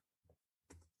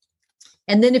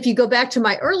 And then if you go back to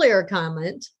my earlier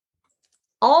comment,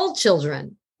 all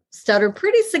children stutter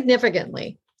pretty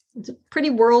significantly. It's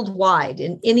pretty worldwide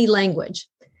in any language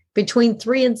between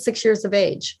 3 and 6 years of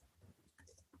age.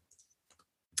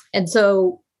 And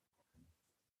so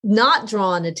not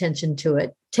drawing attention to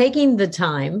it, taking the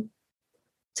time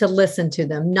to listen to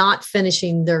them, not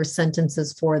finishing their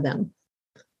sentences for them,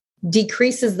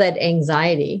 decreases that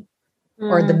anxiety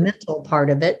or the mental part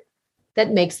of it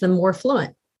that makes them more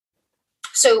fluent.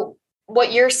 So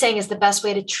what you're saying is the best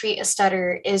way to treat a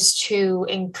stutter is to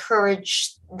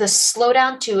encourage the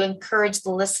slowdown, to encourage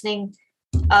the listening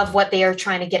of what they are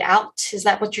trying to get out. Is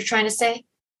that what you're trying to say?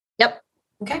 Yep.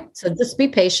 Okay. So just be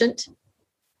patient.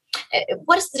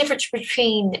 What is the difference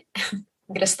between, I'm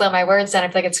going to slow my words down. I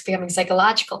feel like it's becoming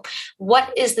psychological.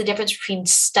 What is the difference between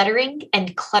stuttering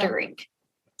and cluttering?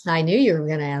 I knew you were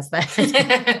going to ask that.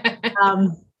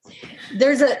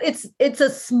 It's a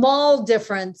small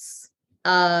difference.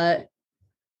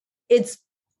 It's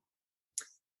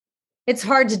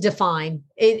hard to define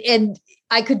it, and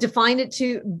I could define it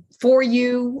for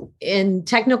you in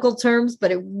technical terms,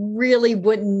 but it really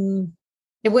wouldn't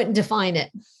define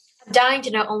it. I'm dying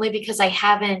to know only because I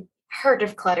haven't heard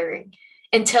of cluttering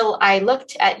until I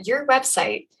looked at your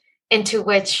website, into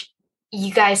which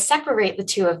you guys separate the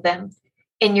two of them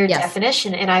in your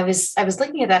definition. And I was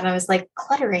looking at that and I was like,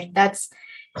 cluttering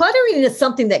is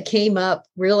something that came up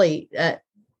really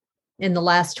in the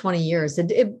last 20 years.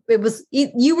 It was,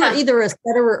 you were either a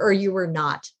stutterer or you were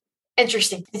not.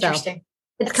 Interesting. So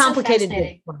it's complicated.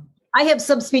 So I have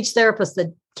some speech therapists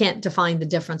that can't define the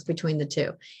difference between the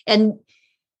two. And,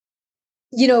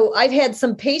 I've had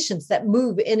some patients that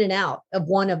move in and out of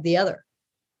one of the other.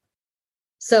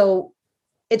 So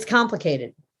it's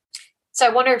complicated. So I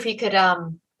wonder if you could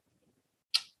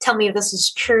tell me if this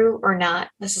is true or not.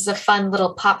 This is a fun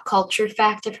little pop culture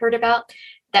fact I've heard about,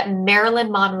 that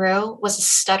Marilyn Monroe was a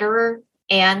stutterer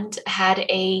and had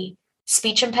a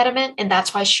speech impediment. And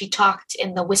that's why she talked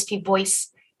in the wispy voice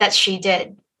that she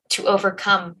did to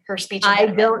overcome her speech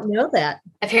impediment. I don't know that.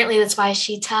 Apparently that's why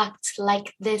she talked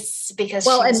like this, because she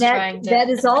was trying to...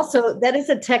 that is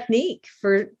a technique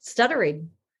for stuttering.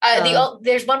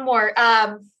 There's one more.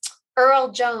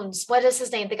 Earl Jones. What is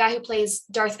his name? The guy who plays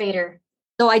Darth Vader.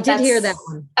 No, I did hear that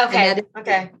one.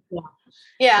 Okay.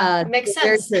 Yeah, it makes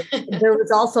sense. There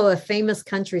was also a famous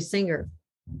country singer.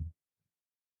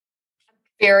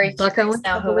 Very curious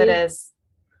now who it is.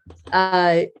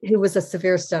 Who was a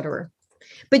severe stutterer.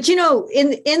 But,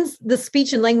 in the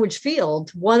speech and language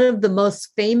field, one of the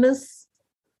most famous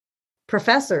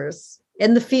professors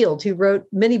in the field who wrote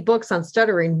many books on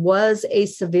stuttering was a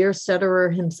severe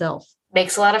stutterer himself.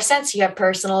 Makes a lot of sense. You have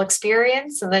personal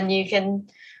experience and then you can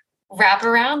wrap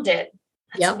around it.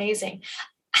 That's amazing.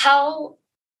 How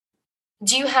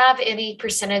do you have any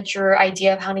percentage or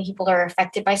idea of how many people are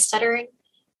affected by stuttering?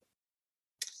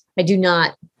 I do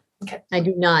not. Okay. I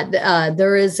do not.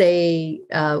 There is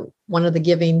one of the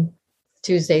Giving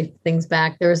Tuesday things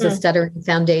back. There is a stuttering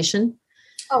foundation.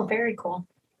 Oh, very cool.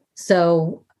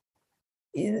 So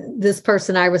this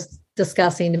person I was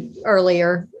discussing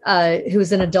earlier,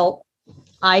 who's an adult,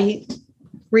 I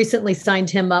recently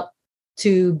signed him up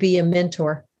to be a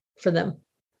mentor for them.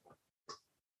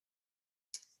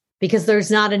 Because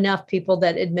there's not enough people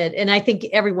that admit, and I think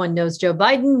everyone knows Joe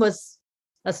Biden was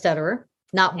a stutterer,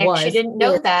 not was. I actually didn't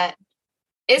know that.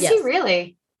 Is he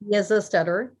really? He is a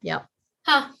stutterer, yeah.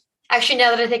 Huh. Actually,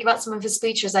 now that I think about some of his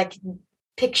speeches, I can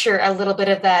picture a little bit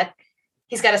of that.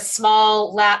 He's got a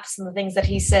small lapse in the things that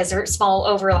he says, or small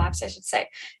overlaps, I should say.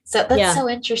 So that's so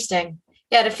interesting.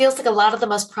 Yeah, it feels like a lot of the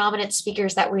most prominent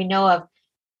speakers that we know of,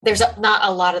 there's not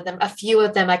a lot of them, a few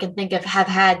of them I can think of have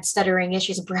had stuttering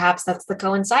issues. And perhaps that's the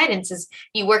coincidence, is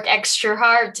you work extra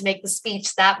hard to make the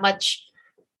speech that much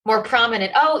more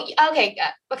prominent. Oh, okay.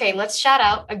 Okay. Let's shout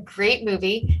out a great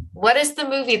movie. What is the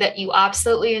movie that you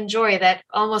absolutely enjoy that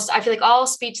I feel like all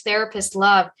speech therapists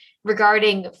love,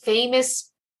 regarding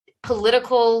famous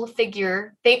political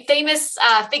figure, famous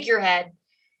figurehead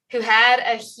who had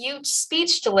a huge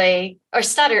speech delay or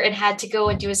stutter and had to go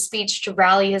and do a speech to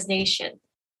rally his nation?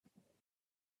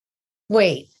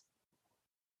 Wait.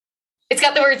 It's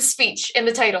got the word speech in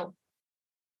the title.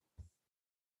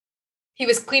 He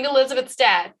was Queen Elizabeth's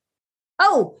dad.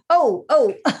 Oh.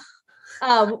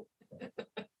 Um,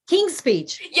 King's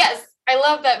Speech. Yes, I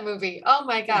love that movie. Oh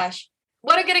my gosh.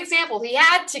 What a good example. He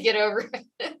had to get over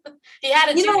it. He had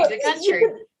to leave the country.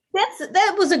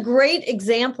 That was a great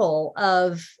example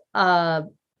of a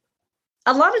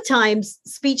lot of times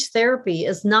speech therapy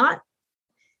is not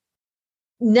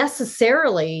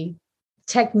necessarily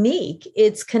technique,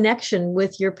 it's connection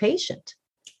with your patient.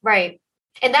 Right.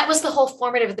 And that was the whole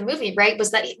format of the movie, right?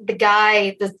 Was that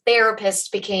the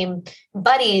therapist became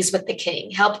buddies with the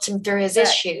king, helped him through his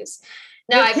issues.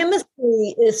 Now, the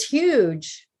chemistry is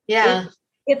huge. Yeah.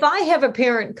 If I have a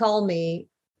parent call me,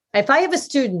 if I have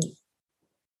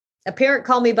a parent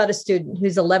call me about a student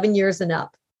who's 11 years and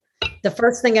up, the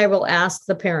first thing I will ask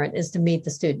the parent is to meet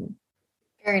the student.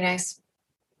 Very nice.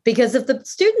 Because if the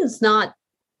student's not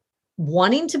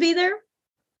wanting to be there,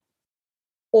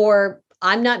 or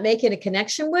I'm not making a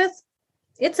connection with,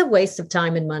 it's a waste of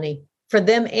time and money for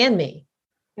them and me.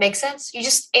 Makes sense. You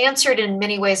just answered in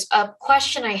many ways a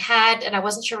question I had, and I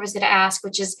wasn't sure I was going to ask,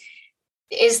 which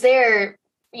is there,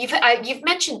 you've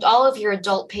mentioned all of your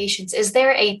adult patients. Is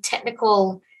there a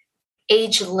technical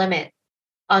age limit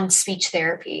on speech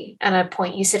therapy? And a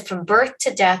point, you said from birth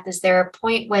to death, is there a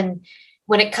point when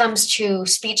it comes to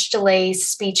speech delays,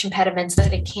 speech impediments,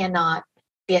 that it cannot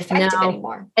be effective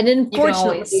anymore? And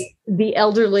unfortunately, the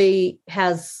elderly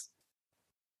has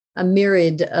a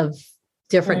myriad of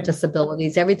different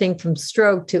disabilities, everything from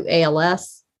stroke to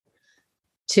ALS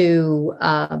to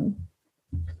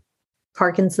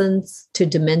Parkinson's to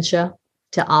dementia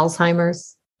to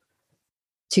Alzheimer's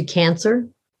to cancer.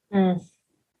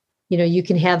 You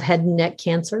can have head and neck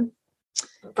cancer.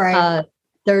 Right.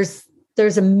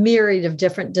 There's a myriad of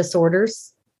different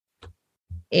disorders.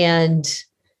 And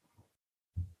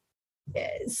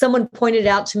someone pointed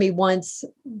out to me once,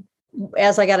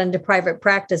 as I got into private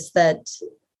practice, that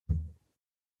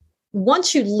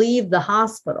once you leave the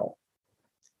hospital,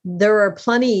 there are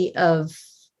plenty of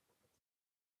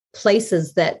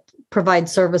places that provide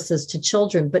services to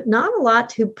children, but not a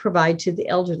lot who provide to the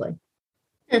elderly.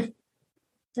 No,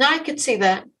 I could see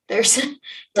that. There's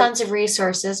tons of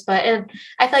resources, and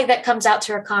I feel like that comes out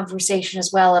to our conversation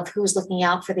as well of who's looking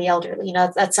out for the elderly.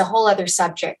 That's a whole other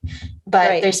subject,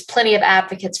 but There's plenty of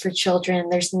advocates for children.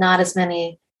 There's not as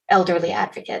many elderly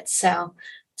advocates. So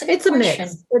it's a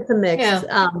mix. It's a mix.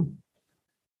 Yeah.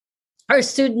 Our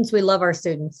students, we love our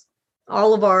students.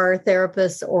 All of our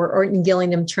therapists are Orton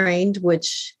Gillingham trained,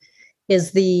 which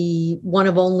is the one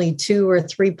of only 2 or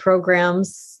 3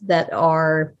 programs that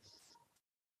are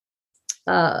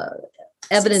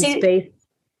evidence-based.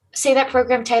 Say that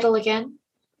program title again.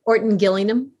 Orton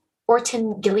Gillingham.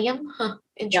 Orton Gillingham? Huh.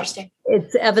 Interesting. Yep.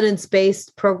 It's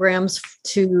evidence-based programs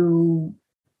to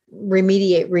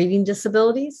remediate reading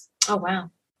disabilities. Oh, wow.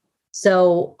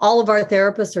 So all of our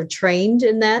therapists are trained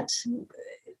in that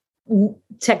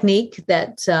technique,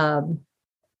 that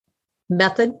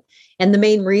method. And the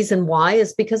main reason why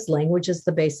is because language is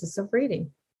the basis of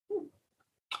reading.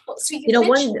 Well, so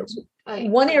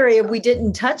one area we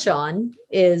didn't touch on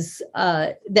is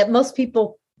that most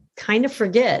people kind of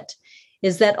forget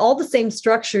is that all the same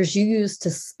structures you use to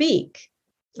speak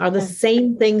are the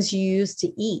same things you use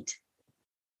to eat.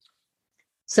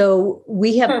 So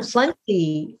we have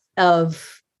plenty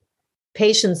of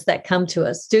patients that come to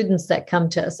us, students that come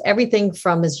to us, everything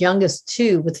from as young as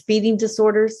 2 with feeding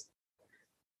disorders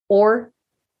or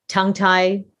tongue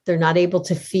tie. They're not able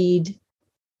to feed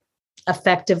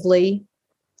effectively,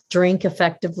 drink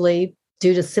effectively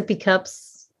due to sippy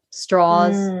cups,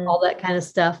 straws, all that kind of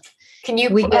stuff. Can you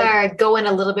go in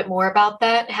a little bit more about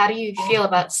that? How do you feel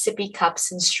about sippy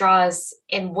cups and straws,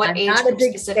 and what age group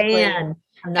specifically?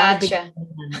 I'm not a big fan.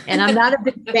 And I'm not a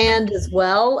big fan as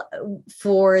well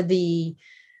for the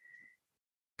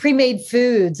pre-made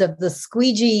foods of the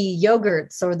squeegee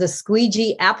yogurts or the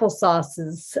squeegee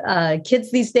applesauces.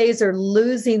 Kids these days are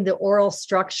losing the oral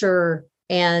structure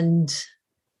and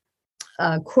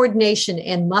coordination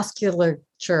and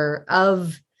musculature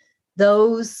of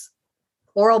those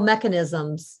oral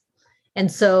mechanisms.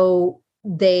 And so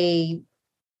they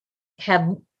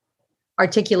have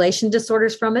articulation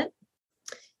disorders from it.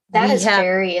 That is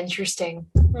very interesting.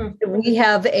 We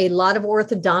have a lot of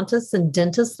orthodontists and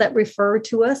dentists that refer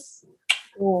to us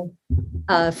for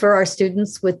our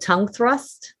students with tongue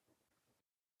thrust.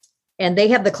 And they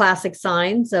have the classic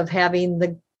signs of having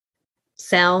the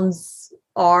sounds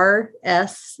R,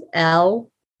 S,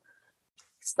 L.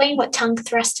 Explain what tongue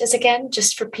thrust is again,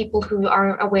 just for people who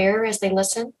aren't aware as they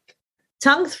listen.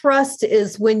 Tongue thrust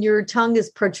is when your tongue is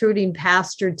protruding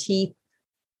past your teeth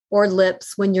or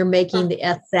lips when you're making the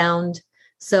S sound.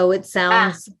 So it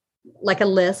sounds like a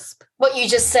lisp. What you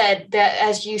just said, that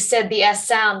as you said, the S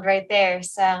sound right there.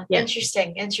 So Yeah.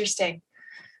 interesting.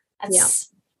 That's,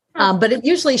 but it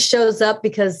usually shows up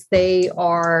because they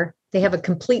have a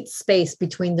complete space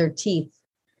between their teeth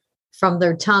from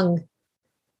their tongue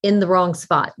in the wrong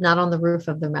spot, not on the roof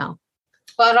of their mouth.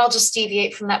 well, and I'll just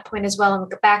deviate from that point as well and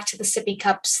go back to the sippy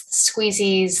cups, the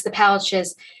squeezies, the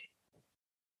pouches.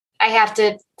 I have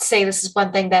to say this is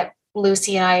one thing that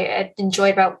Lucy and I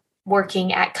enjoyed about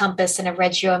working at Compass and at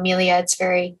Reggio Emilia. It's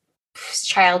very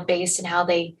child-based in how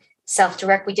they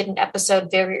self-direct. We did an episode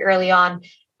very early on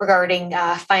regarding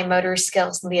fine motor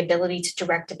skills and the ability to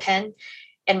direct a pen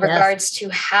in regards to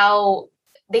how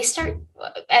they start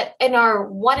in our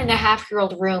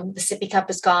 1.5-year-old room. The sippy cup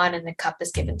is gone and the cup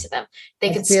is given to them.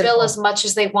 They can spill as much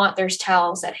as they want. There's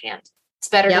towels at hand. It's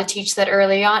better to teach that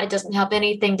early on. It doesn't help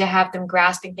anything to have them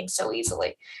grasping things so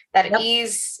easily. That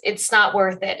ease, it's not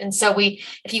worth it. And so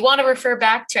if you want to refer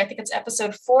back to, I think it's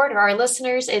episode 4 to our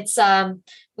listeners, it's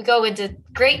we go into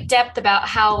great depth about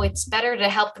how it's better to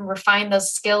help them refine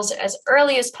those skills as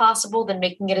early as possible than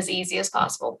making it as easy as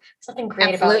possible. Something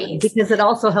great about ease. Because it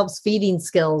also helps feeding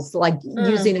skills, like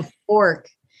using a fork,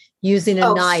 using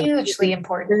a knife. Hugely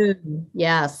important. Spoon.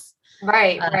 Yes.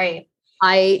 Right.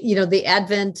 The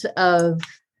advent of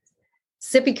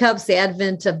sippy cups, the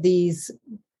advent of these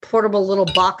portable little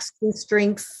box goose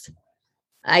drinks,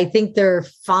 I think they're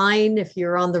fine if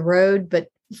you're on the road, but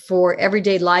for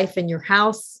everyday life in your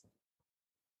house,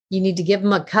 you need to give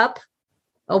them a cup,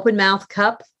 open mouth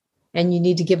cup, and you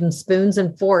need to give them spoons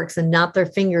and forks and not their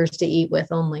fingers to eat with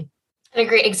only. I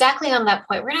agree exactly on that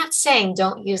point. We're not saying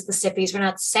don't use the sippies. We're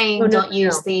not saying don't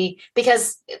use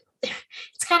because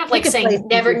it's kind of like saying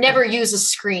never use a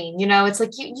screen. It's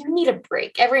like you need a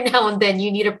break every now and then. You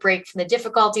need a break from the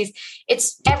difficulties.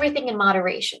 It's everything in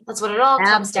moderation. That's what it all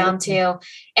comes down to.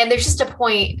 And there's just a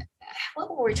point.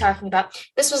 What were we talking about?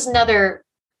 This was another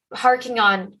harking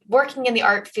on working in the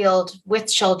art field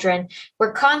with children.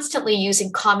 We're constantly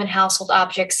using common household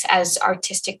objects as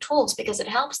artistic tools because it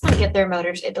helps them get their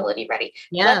motor ability ready.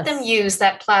 Let them use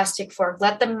that plastic fork.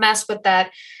 Let them mess with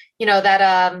that.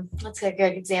 Let's get a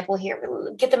good example here.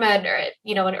 Get them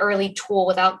an early tool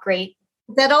without great.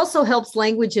 That also helps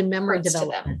language and memory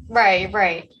development.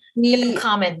 Right.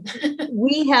 Common.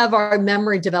 We have our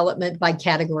memory development by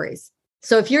categories.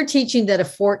 So if you're teaching that a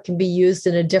fork can be used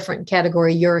in a different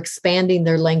category, you're expanding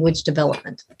their language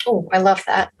development. Oh, I love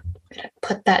that. I'm going to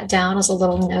put that down as a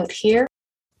little note here.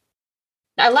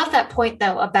 I love that point,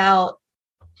 though, about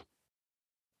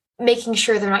making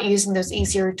sure they're not using those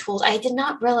easier tools. I did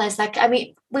not realize that. I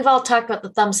mean, we've all talked about the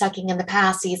thumb sucking in the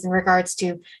passies in regards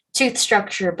to tooth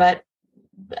structure, but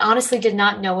honestly did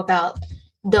not know about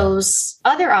those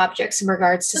other objects in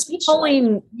regards to speech.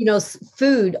 Pulling,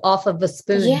 food off of a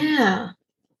spoon. Yeah.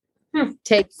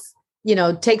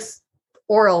 Takes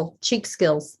oral cheek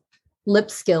skills, lip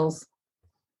skills.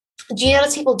 Do you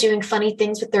notice people doing funny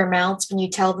things with their mouths when you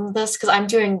tell them this? Because I'm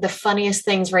doing the funniest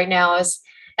things right now as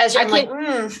you're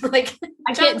I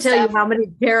can't tell you how many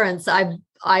parents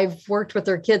I've worked with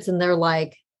their kids and they're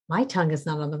like, my tongue is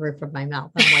not on the roof of my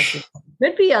mouth. I'm like, it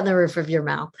could be on the roof of your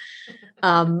mouth.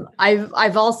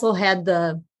 I've also had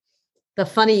the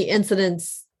funny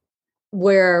incidents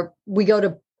where we go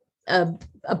to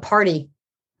a party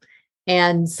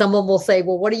and someone will say,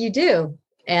 well, what do you do?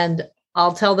 And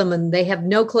I'll tell them and they have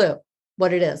no clue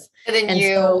what it is.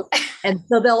 And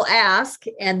so they'll ask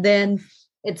and then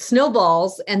it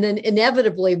snowballs. And then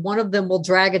inevitably one of them will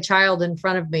drag a child in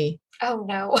front of me. Oh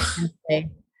no. And say,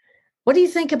 what do you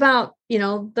think about,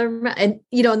 and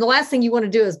the last thing you want to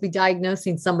do is be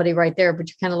diagnosing somebody right there, but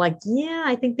you're kind of like, yeah,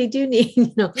 I think they do need,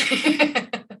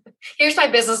 Here's my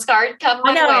business card. Come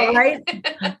my way. Right?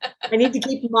 I need to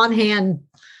keep them on hand.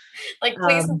 Like,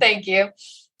 please and thank you.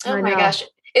 Oh my gosh.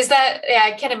 Is that,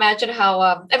 I can't imagine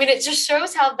how, it just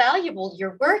shows how valuable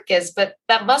your work is, but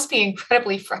that must be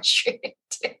incredibly frustrating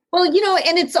too. Well,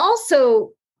 and it's also,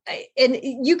 and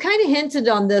you kind of hinted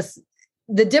on this,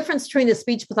 the difference between a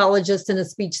speech pathologist and a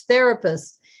speech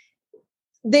therapist,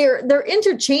 they're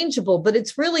interchangeable, but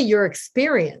it's really your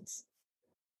experience.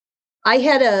 I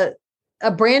had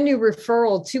a brand new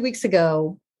referral 2 weeks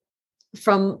ago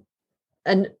from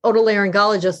an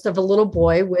otolaryngologist of a little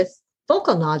boy with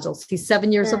vocal nodules. He's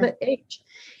 7 years of age.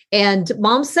 And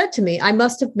mom said to me, I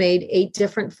must have made 8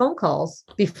 different phone calls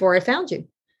before I found you.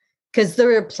 Because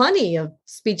there are plenty of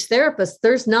speech therapists.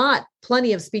 There's not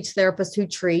plenty of speech therapists who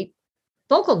treat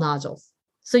vocal nodules.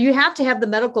 So you have to have the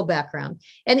medical background.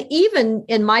 And even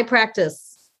in my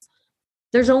practice,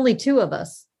 there's only 2 of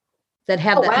us that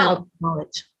have medical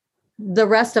knowledge. The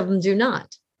rest of them do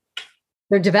not.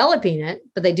 They're developing it,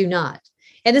 but they do not.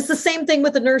 And it's the same thing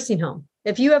with a nursing home.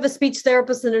 If you have a speech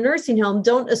therapist in a nursing home,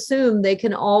 don't assume they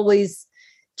can always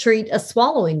treat a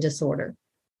swallowing disorder.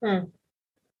 Hmm.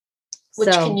 Which,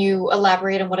 can you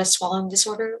elaborate on what a swallowing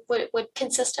disorder would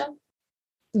consist of?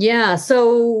 Yeah.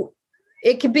 So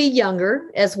it could be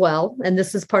younger as well. And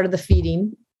this is part of the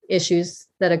feeding issues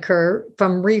that occur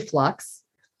from reflux.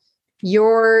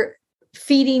 Your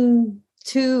feeding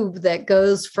tube that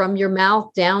goes from your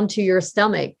mouth down to your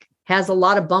stomach has a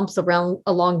lot of bumps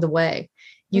along the way.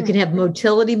 You can have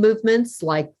motility movements,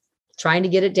 like trying to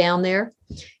get it down there.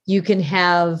 You can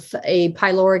have a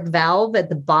pyloric valve at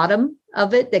the bottom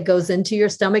of it that goes into your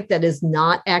stomach that is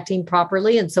not acting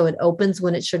properly. And so it opens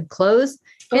when it should close,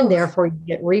 and therefore you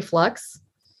get reflux.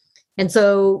 And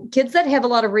so kids that have a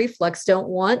lot of reflux don't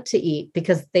want to eat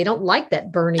because they don't like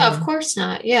that burning. No, of course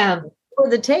not. Yeah. Or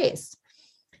the taste.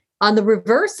 On the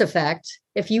reverse effect,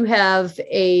 if you have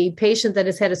a patient that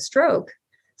has had a stroke,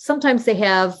 sometimes they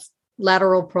have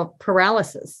lateral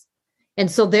paralysis. And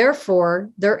so therefore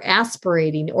they're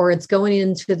aspirating, or it's going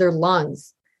into their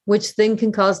lungs, which then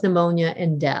can cause pneumonia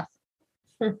and death.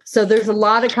 So there's a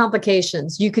lot of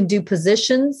complications. You can do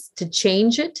positions to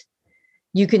change it.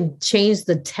 You can change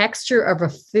the texture of a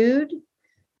food,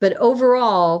 but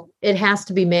overall it has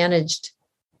to be managed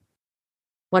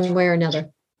one way or another.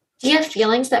 Do you have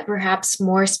feelings that perhaps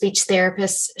more speech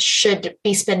therapists should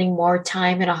be spending more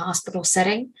time in a hospital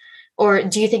setting? Or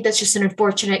do you think that's just an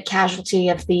unfortunate casualty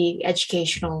of the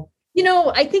educational?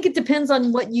 I think it depends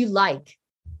on what you like.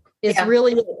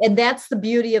 And that's the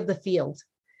beauty of the field.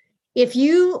 If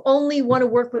you only want to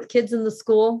work with kids in the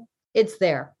school, it's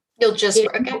there. You'll just,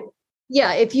 okay.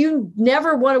 Yeah. If you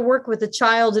never want to work with a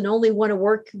child and only want to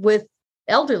work with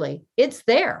elderly, it's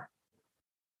there.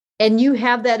 And you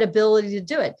have that ability to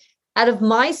do it. Out of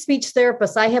my speech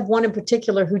therapists, I have one in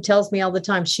particular who tells me all the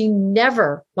time, she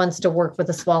never wants to work with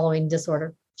a swallowing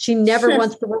disorder. She never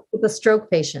wants to work with a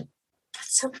stroke patient.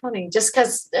 That's so funny. Just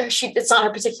because it's not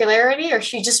her particularity, or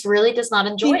she just really does not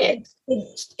enjoy it.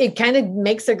 It kind of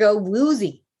makes her go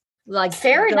woozy. Like,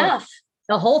 fair enough.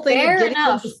 The whole thing of getting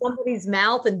into somebody's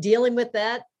mouth and dealing with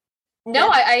that. No,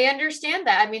 I understand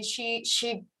that. I mean, she's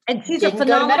didn't go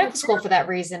to medical school for that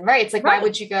reason, right? It's like, why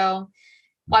would you go?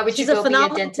 Why would you go be a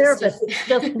dentist? Therapist. It's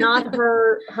just not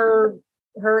her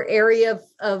area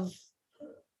of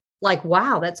like,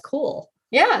 wow, that's cool.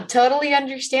 Yeah, totally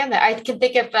understand that. I can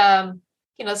think of,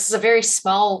 this is a very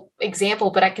small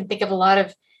example, but I can think of a lot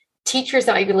of teachers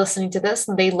that might be listening to this,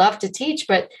 and they love to teach,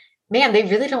 but man, they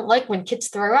really don't like when kids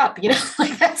throw up,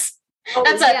 like that's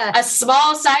a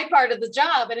small side part of the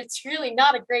job. And it's really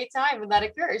not a great time when that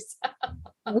occurs.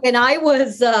 When I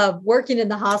was working in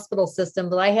the hospital system,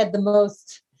 but I had the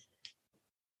most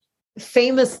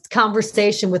famous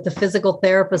conversation with the physical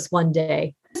therapist one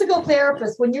day. Physical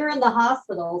therapist, when you're in the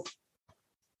hospitals,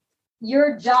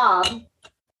 your job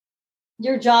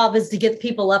is to get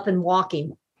people up and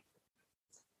walking.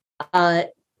 And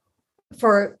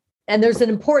there's an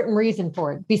important reason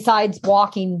for it. Besides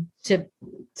walking to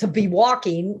be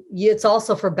walking, it's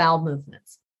also for bowel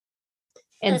movements.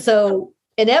 And so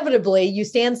inevitably you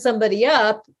stand somebody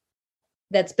up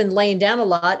that's been laying down a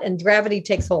lot, and gravity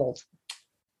takes hold.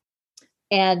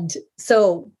 And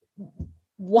so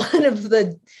one of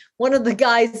the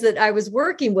guys that I was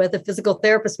working with, a physical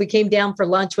therapist, we came down for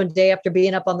lunch one day after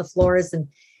being up on the floors, and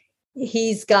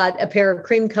he's got a pair of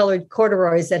cream-colored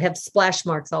corduroys that have splash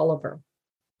marks all over.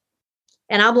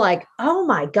 And I'm like, oh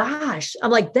my gosh.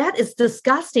 I'm like, that is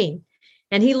disgusting.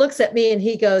 And he looks at me and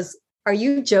he goes, are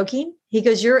you joking? He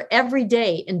goes, you're every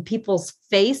day in people's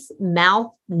face,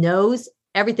 mouth, nose,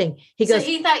 everything. He goes, so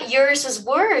he thought yours was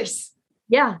worse.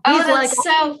 Yeah. Oh, that's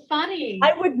so funny.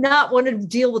 I would not want to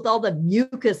deal with all the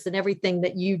mucus and everything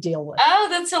that you deal with. Oh,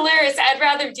 that's hilarious. I'd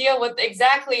rather deal with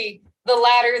exactly the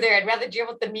latter there. I'd rather deal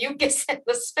with the mucus and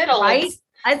the spittle. Right?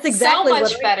 That's exactly so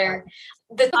much better.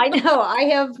 I know. I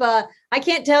have, I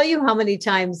can't tell you how many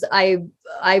times I'm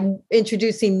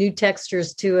introducing new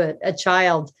textures to a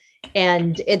child,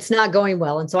 and it's not going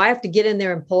well. And so I have to get in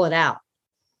there and pull it out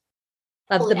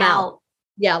of the mouth.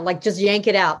 Yeah. Like just yank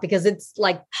it out, because it's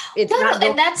like, it's not.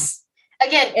 And that's,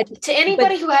 again, to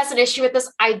anybody who has an issue with this,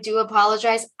 I do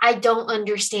apologize. I don't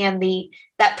understand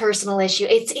that personal issue.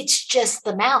 It's just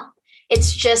the mouth.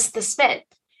 It's just the spit.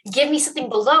 Give me something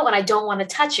below and I don't want to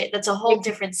touch it. That's a whole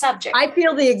different subject. I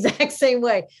feel the exact same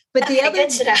way. But the other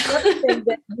thing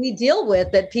that we deal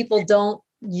with that people don't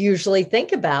usually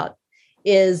think about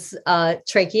is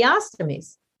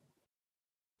tracheostomies.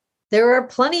 There are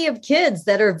plenty of kids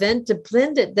that are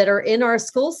vent-dependent that are in our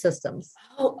school systems.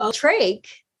 Trach,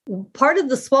 part of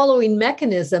the swallowing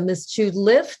mechanism is to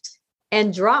lift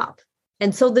and drop.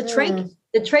 And so the trach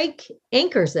the trach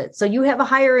anchors it. So you have a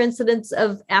higher incidence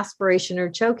of aspiration or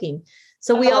choking.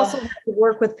 So we also have to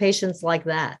work with patients like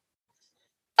that.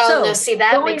 No, see,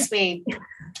 that makes me...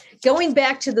 Going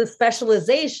back to the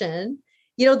specialization,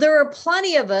 there are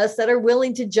plenty of us that are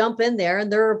willing to jump in there,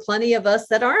 and there are plenty of us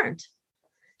that aren't.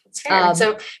 That's fair.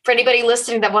 So for anybody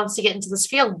listening that wants to get into this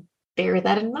field, bear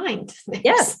that in mind.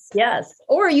 Yes.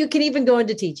 Or you can even go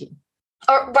into teaching.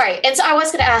 Right. And so I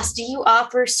was going to ask, do you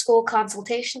offer school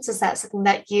consultations? Is that something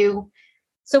that you...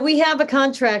 So we have a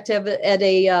contract at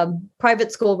a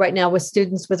private school right now with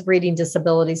students with reading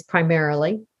disabilities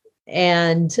primarily.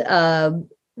 And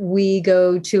we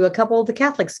go to a couple of the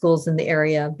Catholic schools in the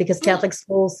area because Catholic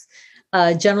schools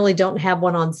generally don't have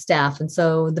one on staff. And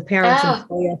so the parents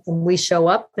employ us and we show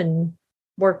up and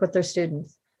work with their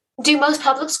students. Do most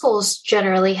public schools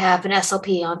generally have an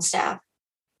SLP on staff?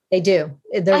 They do.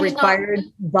 They're required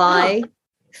by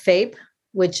FAPE,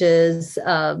 which is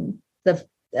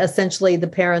essentially the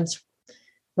parents'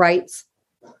 rights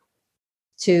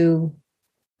to.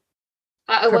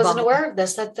 I wasn't aware of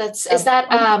this. Is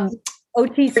that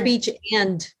OT speech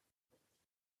and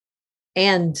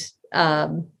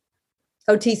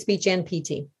OT speech and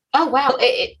PT. Oh wow!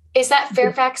 Is that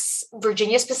Fairfax,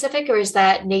 Virginia specific, or is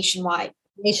that nationwide?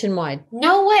 Nationwide.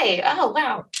 No way! Oh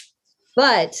wow!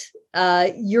 But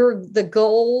the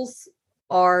goals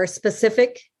are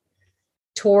specific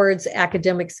towards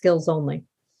academic skills only.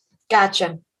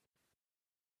 Gotcha.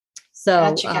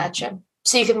 So gotcha.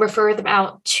 So you can refer them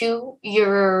out to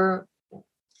your...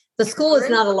 The school is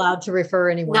not allowed to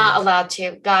refer anyone. Not allowed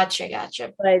to.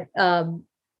 Gotcha. But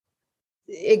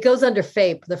it goes under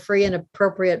FAPE, the Free and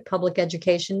Appropriate Public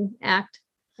Education Act.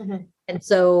 Mm-hmm. And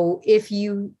so if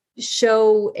you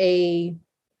show a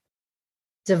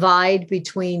divide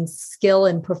between skill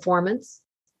and performance,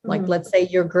 like let's say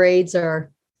your grades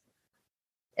are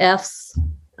Fs,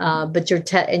 but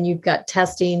and you've got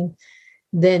testing,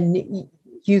 then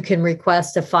you can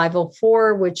request a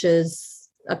 504, which is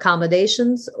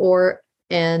accommodations, or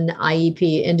an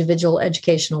IEP, individual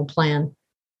educational plan.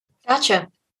 Gotcha.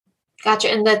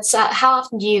 And that's how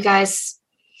often do you guys...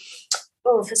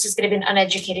 Oh, this is going to be an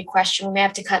uneducated question. We may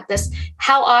have to cut this.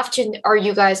 How often are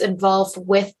you guys involved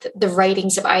with the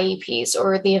writings of IEPs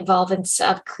or the involvement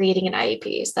of creating an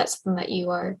IEP? Is that something that you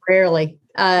are? Rarely.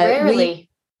 Rarely.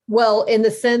 Well, in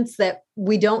the sense that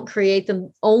we don't create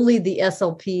them, only the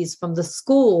SLPs from the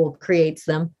school creates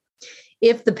them.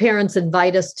 If the parents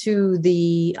invite us to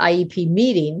the IEP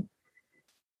meeting,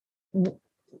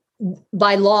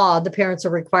 by law, the parents are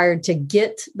required to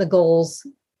get the goals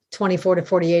 24 to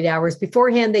 48 hours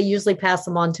beforehand. They usually pass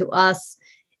them on to us.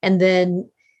 And then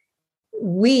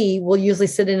we will usually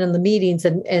sit in the meetings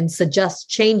and suggest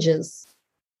changes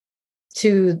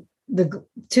to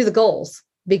the goals,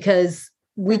 because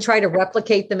we try to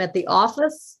replicate them at the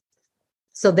office.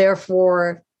 So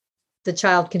therefore, the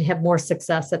child can have more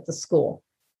success at the school.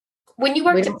 When you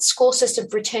worked at the school system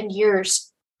for 10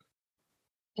 years,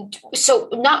 so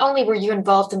not only were you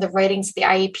involved in the writings of the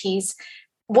IEPs,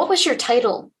 what was your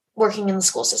title working in the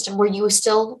school system? Were you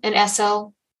still an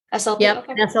SLP? Yep,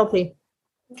 okay. SLP.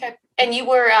 Okay. And you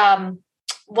were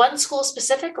one school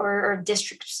specific or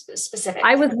district specific?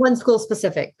 I was one school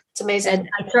specific. It's amazing. And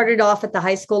I started off at the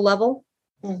high school level,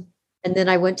 and then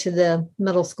I went to the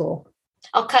middle school.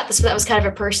 I'll cut this, but that was kind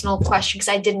of a personal question because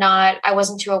I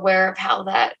wasn't too aware of how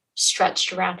that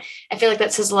stretched around. I feel like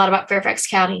that says a lot about Fairfax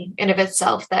County in of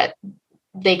itself, that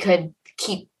they could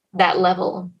keep that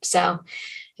level. So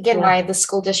again, why the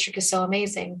school district is so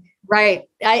amazing. Right.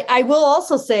 I will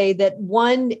also say that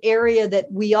one area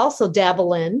that we also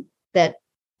dabble in that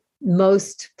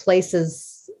most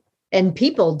places and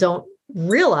people don't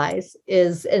realize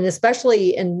is, and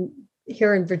especially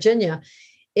here in Virginia,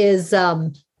 is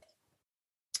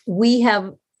we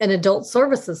have an adult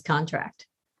services contract.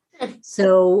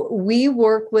 So we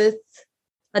work with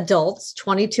adults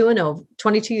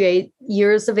 22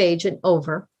 years of age and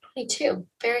over. 22,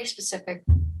 very specific.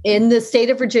 In the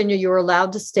state of Virginia, you're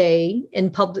allowed to stay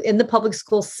in the public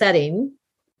school setting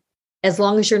as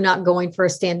long as you're not going for a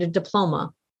standard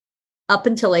diploma up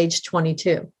until age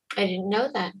 22. I didn't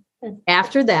know that.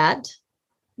 After that,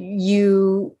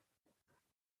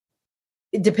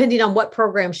 depending on what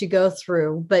programs you go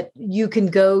through, but you can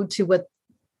go to what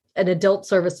an adult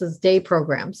services day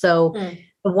program. So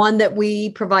the one that we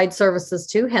provide services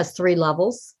to has 3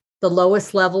 levels. The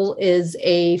lowest level is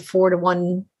a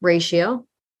 4-to-1 ratio,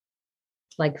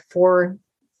 like 4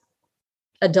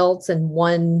 adults and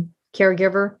 1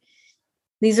 caregiver.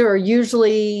 These are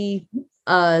usually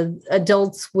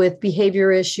adults with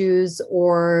behavior issues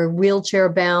or wheelchair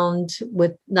bound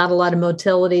with not a lot of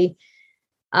motility.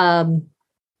 And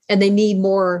and they need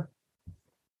more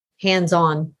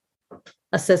hands-on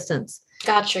assistance.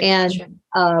 Gotcha. And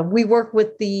we work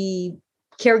with the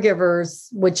caregivers,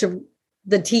 which are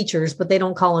the teachers, but they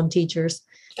don't call them teachers.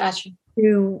 Gotcha.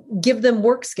 To give them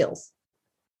work skills.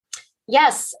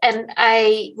 Yes. And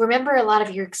I remember a lot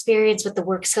of your experience with the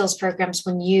work skills programs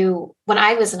when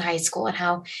I was in high school, and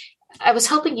how I was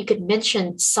hoping you could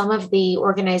mention some of the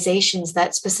organizations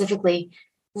that specifically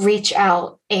reach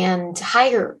out and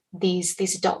hire these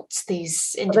adults,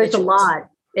 these individuals. There's a lot.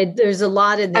 There's a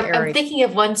lot in the area. I'm thinking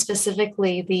of one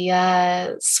specifically,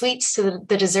 the sweets to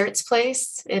the desserts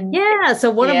place.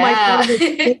 So one of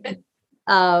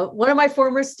my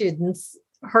former students,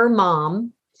 her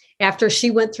mom, after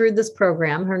she went through this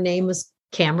program, her name was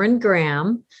Cameron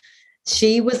Graham.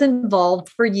 She was involved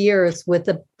for years with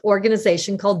an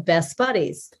organization called Best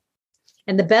Buddies.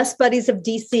 And the Best Buddies of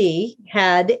DC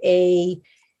had a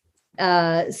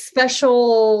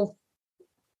special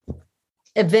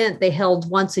event they held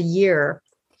once a year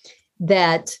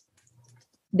that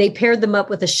they paired them up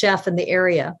with a chef in the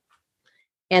area,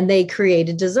 and they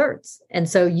created desserts. And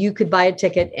so you could buy a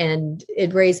ticket and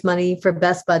it raised money for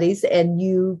Best Buddies, and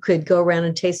you could go around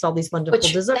and taste all these wonderful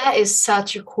desserts. That is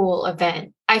such a cool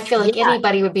event. I feel like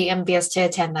anybody would be envious to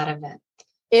attend that event.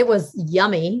 It was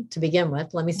yummy to begin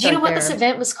with. Let me start. Do you know what this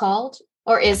event was called?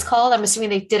 Or is called? I'm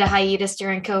assuming they did a hiatus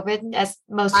during COVID, as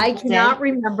most people I cannot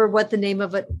remember what the name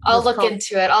of it was. I'll look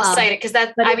into it. I'll cite it, because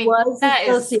that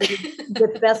is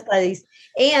with Best Buddies,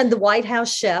 and the White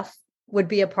House chef would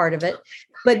be a part of it.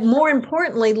 But more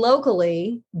importantly,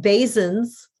 locally,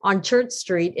 Basin's on Church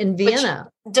Street in Vienna.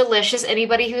 Delicious.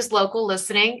 Anybody who's local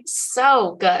listening,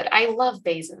 so good. I love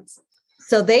Basin's.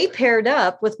 So they paired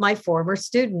up with my former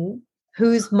student,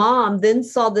 whose mom then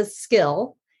saw this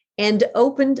skill and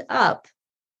opened up,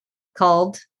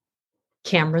 called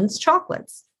Cameron's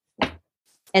Chocolates.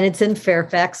 And it's in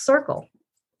Fairfax Circle.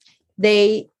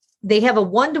 They have a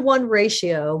 1-to-1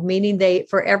 ratio, meaning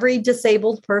for every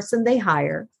disabled person they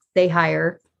hire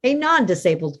a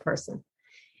non-disabled person.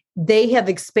 They have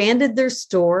expanded their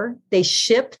store. They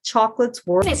ship chocolates.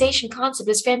 Organization concept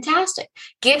is fantastic.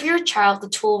 Give your child the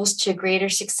tools to greater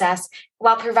success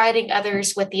while providing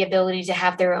others with the ability to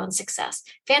have their own success.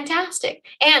 Fantastic.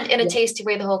 And in a tasty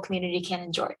way the whole community can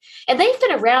enjoy. And they've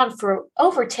been around for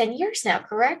over 10 years now,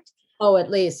 correct? Oh, at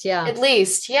least, yeah. At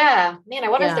least, yeah. Man, I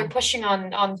wonder if they're pushing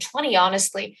on 20,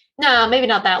 honestly. No, maybe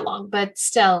not that long, but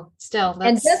still.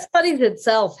 And Best Buddies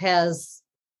itself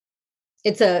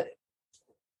it's a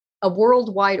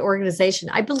worldwide organization.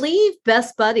 I believe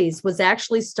Best Buddies was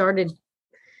actually started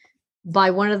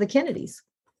by one of the Kennedys.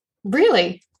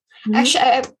 Really? Mm-hmm. Actually,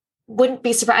 I wouldn't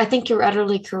be surprised. I think you're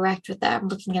utterly correct with that. I'm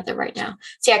looking at that right now.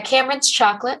 So yeah, Cameron's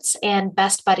Chocolates and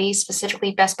Best Buddies,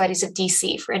 specifically Best Buddies of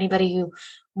DC, for anybody who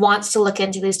wants to look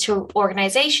into these two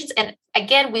organizations. And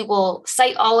again, we will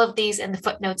cite all of these in the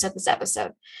footnotes of this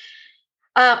episode.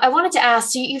 I wanted to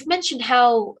ask, so you've mentioned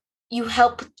how you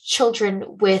help children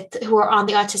who are on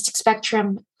the autistic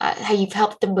spectrum, how you've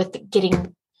helped them with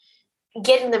getting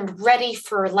them ready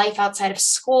for life outside of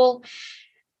school.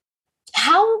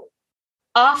 How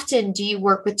often do you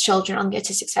work with children on the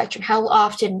autistic spectrum? How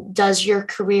often does your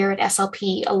career at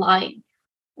SLP align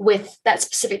with that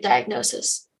specific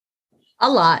diagnosis? A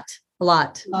lot.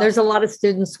 There's a lot of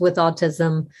students with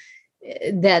autism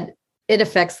that it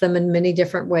affects them in many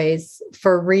different ways.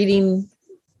 For reading,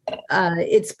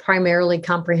 it's primarily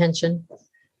comprehension.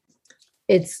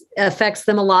 It affects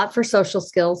them a lot for social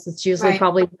skills. It's usually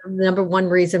probably the number one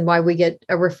reason why we get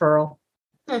a referral.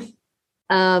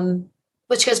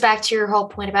 Which goes back to your whole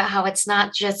point about how it's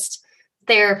not just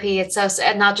therapy. It's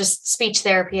also not just speech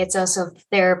therapy. It's also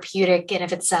therapeutic in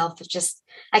of itself. It's just,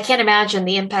 I can't imagine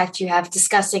the impact you have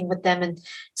discussing with them and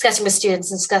discussing with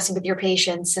students and discussing with your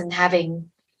patients and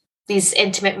having these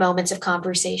intimate moments of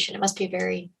conversation. It must be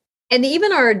very and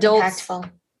even our adults, impactful.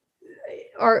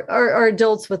 Our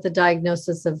adults with the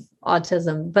diagnosis of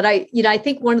autism. But I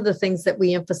think one of the things that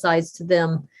we emphasize to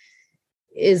them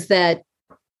is that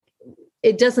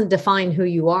it doesn't define who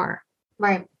you are.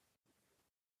 Right.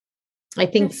 I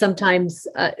think sometimes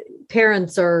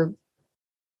parents are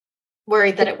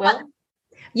worried that it will.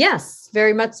 Yes,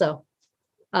 very much so.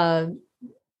 I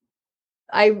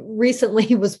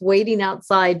recently was waiting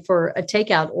outside for a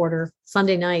takeout order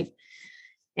Sunday night.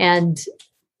 And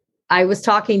I was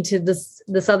talking to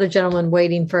this other gentleman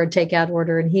waiting for a takeout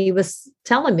order. And he was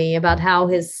telling me about how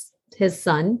his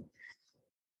son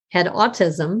had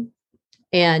autism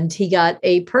and he got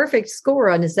a perfect score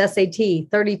on his SAT,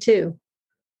 32.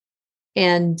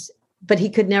 But he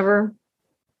could never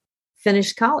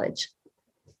finish college.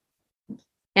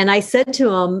 And I said to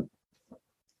him,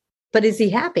 but is he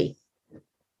happy?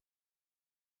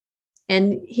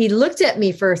 And he looked at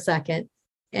me for a second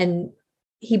and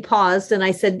he paused and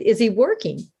I said, is he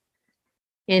working?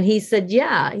 And he said,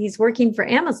 yeah, he's working for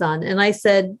Amazon. And I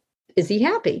said, is he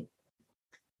happy?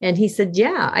 And he said,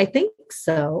 yeah, I think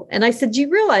so. And I said, do you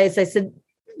realize, I said,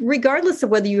 regardless of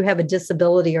whether you have a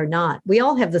disability or not, we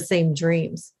all have the same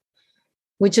dreams,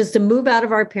 which is to move out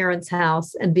of our parents'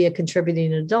 house and be a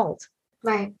contributing adult.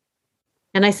 Right.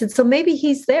 And I said, so maybe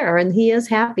he's there and he is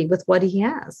happy with what he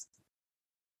has.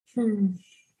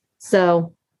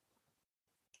 So,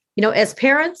 as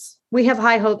parents, we have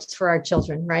high hopes for our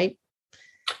children, right?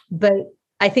 But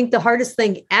I think the hardest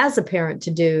thing as a parent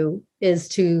to do is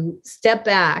to step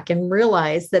back and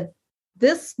realize that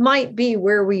this might be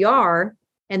where we are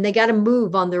and they got to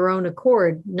move on their own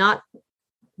accord, not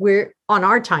we're on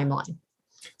our timeline.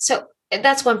 So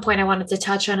that's one point I wanted to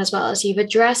touch on, as well as you've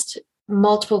addressed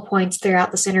multiple points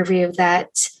throughout this interview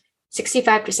that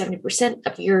 65 to 70%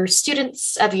 of your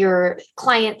students, of your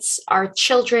clients are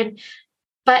children,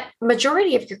 but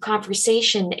majority of your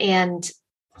conversation and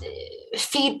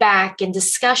feedback and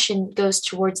discussion goes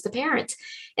towards the parent.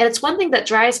 And it's one thing that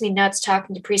drives me nuts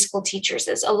talking to preschool teachers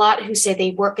is a lot who say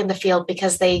they work in the field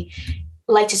because they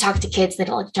like to talk to kids. They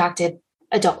don't like to talk to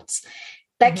adults.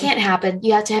 That can't happen.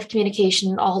 You have to have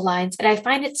communication on all lines. And I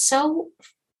find it so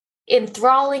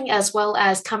enthralling as well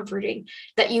as comforting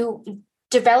that you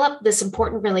develop this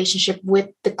important relationship with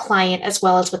the client as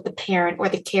well as with the parent or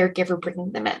the caregiver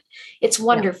bringing them in. It's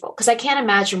wonderful because I can't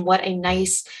imagine what a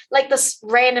nice, like this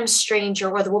random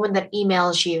stranger or the woman that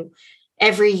emails you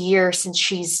every year since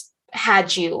she's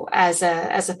had you as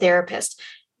a therapist.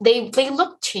 They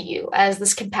look to you as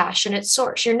this compassionate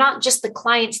source. You're not just the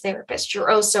client's therapist. You're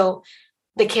also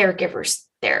the caregiver's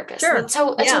therapist. Sure. And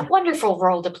so it's a wonderful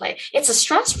role to play. It's a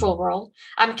stressful role.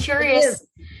 I'm curious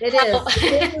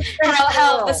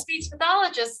how the speech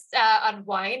pathologists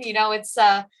unwind. It's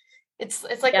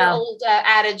like the old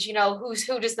adage,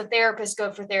 who does the therapist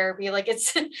go for therapy? Like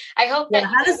I hope that.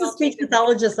 How does the speech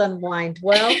pathologist unwind?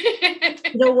 Well,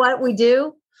 you know what we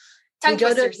do? We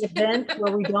go to an event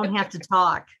where we don't have to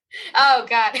talk. Oh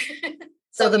God.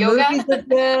 So the yoga? Movies are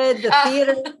good. The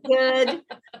theater is good.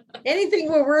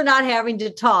 Anything where we're not having to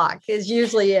talk is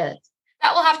usually it.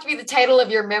 That will have to be the title of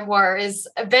your memoir, is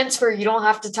events where you don't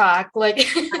have to talk. Like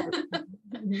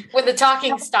when the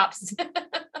talking stops.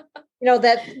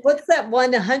 What's that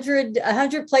one?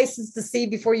 100 places to see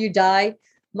before you die.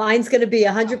 Mine's going to be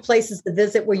 100 places to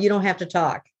visit where you don't have to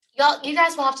talk. You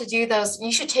guys will have to do those.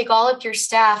 You should take all of your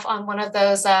staff on one of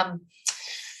those. Those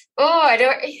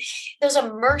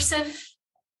immersive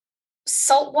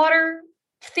saltwater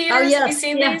theaters. Oh, yes. Have you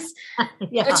seen these?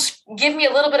 Which give me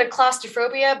a little bit of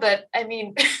claustrophobia, but I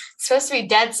mean, it's supposed to be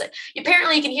dead.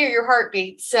 Apparently you can hear your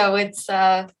heartbeat. So it's,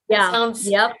 sounds.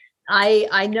 Yep.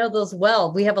 I know those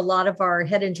well. We have a lot of our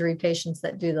head injury patients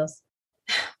that do those.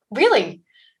 Really?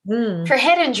 For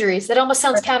head injuries, that almost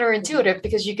sounds counterintuitive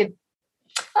because you could,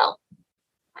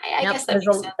 I guess that makes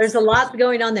sense. There's a lot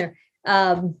going on there.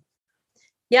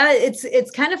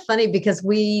 It's kind of funny because what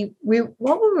we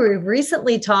were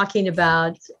recently talking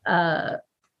about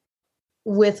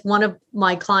with one of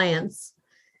my clients,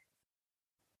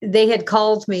 they had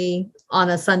called me on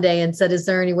a Sunday and said, is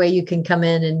there any way you can come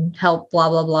in and help blah,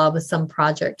 blah, blah with some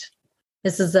project?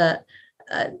 This is a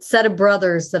set of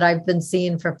brothers that I've been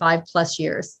seeing for 5+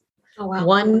 years. Oh, wow.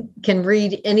 One can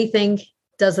read anything,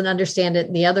 doesn't understand it.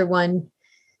 And the other one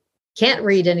can't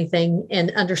read anything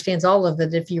and understands all of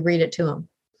it if you read it to him.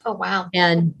 Oh, wow.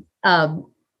 And I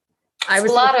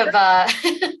was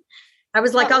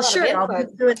like, oh, sure, I'll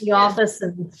get through in the office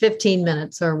in 15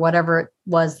 minutes or whatever it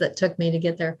was that took me to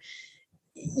get there.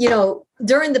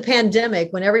 During the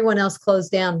pandemic, when everyone else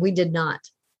closed down, we did not.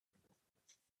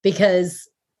 Because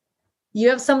you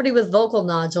have somebody with vocal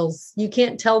nodules, you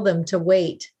can't tell them to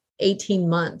wait 18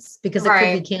 months because it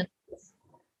could be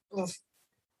cancer.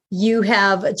 You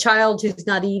have a child who's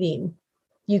not eating.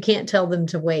 You can't tell them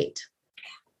to wait.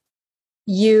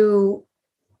 You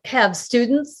have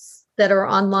students that are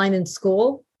online in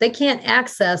school. They can't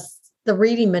access the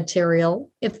reading material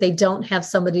if they don't have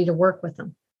somebody to work with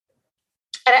them.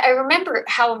 And I remember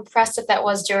how impressive that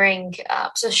was during,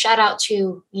 so shout out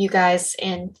to you guys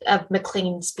and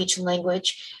McLean Speech and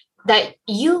Language, that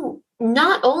you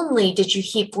not only did you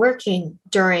keep working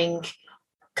during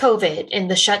COVID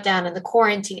and the shutdown and the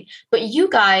quarantine, but you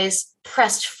guys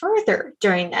pressed further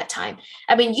during that time.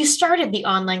 I mean, you started the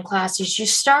online classes. You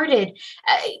started,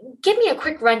 give me a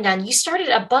quick rundown. You started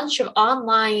a bunch of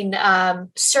online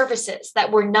services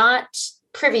that were not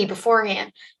privy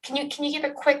beforehand. Can you give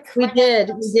a quick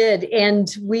rundown? We did.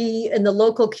 And we, in the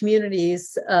local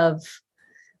communities of,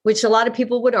 which a lot of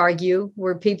people would argue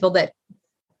were people that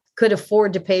could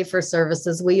afford to pay for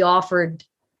services, we offered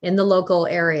in the local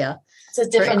area. It's a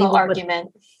difficult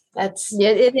argument.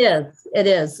 It is. It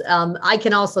is. I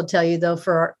can also tell you, though,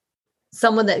 for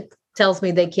someone that tells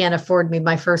me they can't afford me,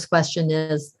 my first question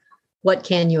is, what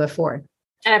can you afford?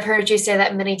 And I've heard you say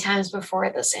that many times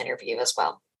before this interview as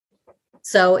well.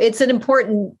 So it's an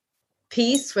important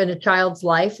piece in a child's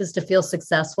life is to feel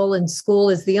successful. And school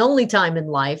is the only time in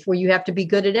life where you have to be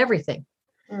good at everything.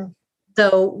 Mm.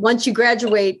 So once you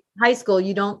graduate high school,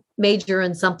 you don't major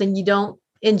in something you don't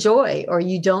enjoy or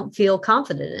you don't feel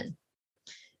confident in.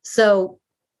 So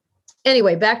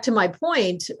anyway, back to my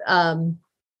point,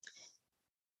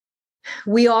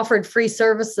 we offered free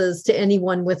services to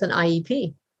anyone with an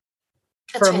IEP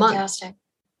for a month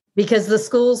because the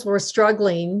schools were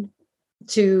struggling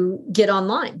to get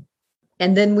online.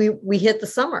 And then we hit the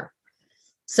summer.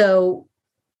 So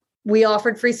we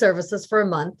offered free services for a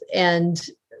month, and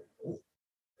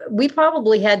we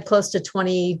probably had close to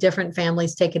 20 different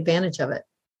families take advantage of it.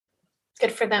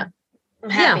 Good for them. I'm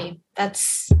happy. Yeah.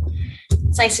 It's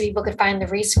nice that people could find the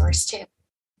resource too.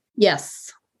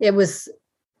 Yes,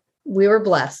 we were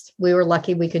blessed. We were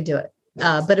lucky we could do it.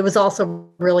 But it was also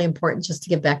really important just to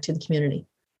give back to the community.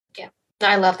 Yeah,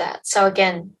 I love that. So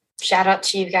again, shout out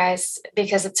to you guys,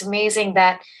 because it's amazing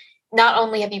that not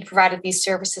only have you provided these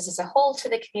services as a whole to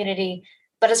the community,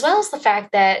 but as well as the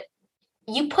fact that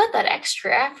you put that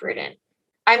extra effort in.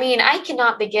 I mean, I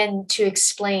cannot begin to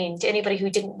explain to anybody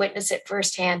who didn't witness it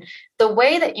firsthand the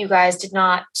way that you guys did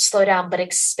not slow down, but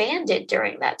expanded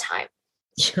during that time.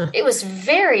 It was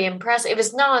very impressive. It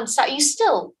was nonstop. You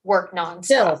still work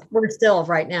nonstop. We're still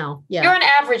right now. Yeah. You're on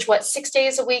average, 6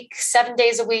 days a week, 7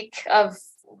 days a week of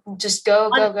just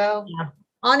go. Yeah.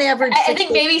 On average. I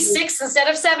think maybe 6 instead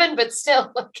of 7, but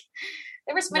still,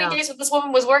 there was many days when this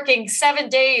woman was working 7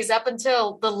 days up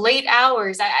until the late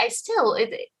hours. I still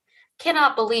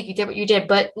cannot believe you did what you did,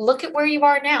 but look at where you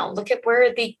are now. Look at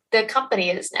where the company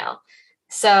is now.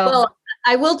 So, well,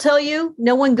 I will tell you,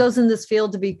 no one goes in this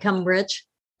field to become rich.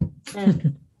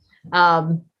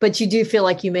 But you do feel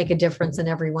like you make a difference in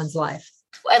everyone's life.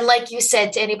 And like you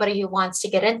said, to anybody who wants to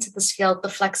get into this field, the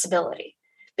flexibility.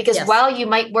 Because while you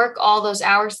might work all those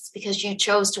hours, it's because you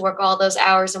chose to work all those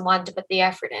hours and wanted to put the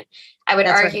effort in. I would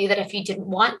argue that if you didn't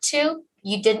want to,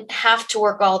 you didn't have to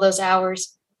work all those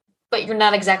hours, but you're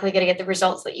not exactly going to get the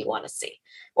results that you want to see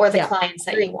or the clients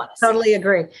that you want to see. Totally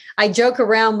agree. I joke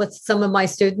around with some of my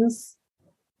students,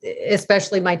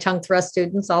 especially my tongue thrust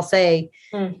students. I'll say,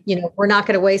 we're not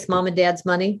going to waste mom and dad's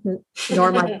money,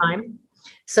 nor my time.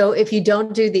 So if you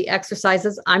don't do the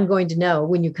exercises, I'm going to know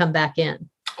when you come back in.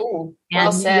 Ooh,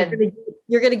 well said.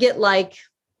 You're going to get like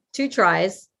 2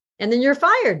 tries and then you're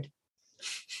fired.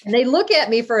 And they look at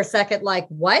me for a second like,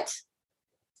 what?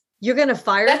 You're going to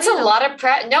fire me? That's a lot of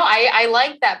No, I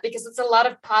like that because it's a lot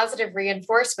of positive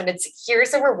reinforcement. It's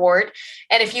here's a reward.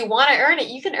 And if you want to earn it,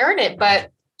 you can earn it, but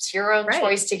it's your own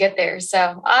choice to get there.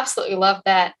 So I absolutely love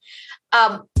that.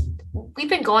 We've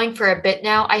been going for a bit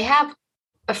now. I have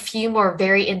a few more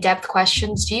very in-depth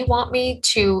questions. Do you want me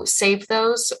to save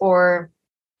those, or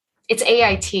it's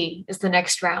AIT is the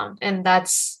next round? And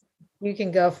you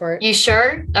can go for it. You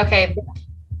sure? Okay.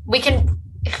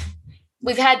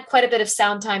 We've had quite a bit of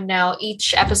sound time now.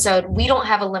 Each episode, we don't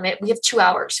have a limit. We have 2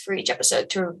 hours for each episode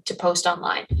to post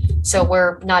online. So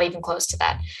we're not even close to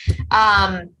that.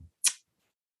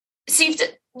 So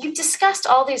you've discussed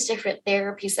all these different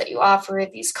therapies that you offer,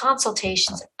 these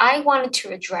consultations. I wanted to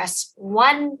address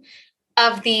one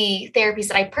of the therapies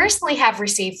that I personally have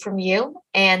received from you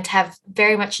and have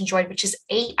very much enjoyed, which is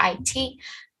AIT,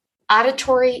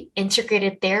 auditory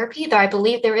integrated therapy, though I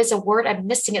believe there is a word I'm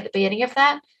missing at the beginning of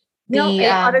that.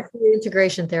 Auditory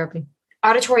integration therapy.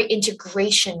 Auditory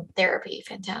integration therapy.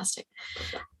 Fantastic.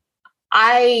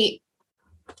 I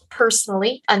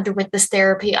personally underwent this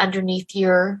therapy underneath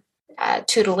your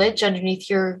tutelage, underneath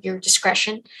your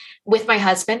discretion with my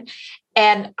husband.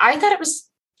 And I thought it was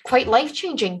quite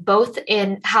life-changing, both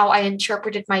in how I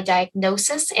interpreted my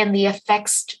diagnosis and the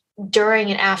effects during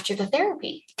and after the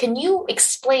therapy. Can you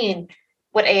explain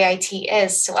what AIT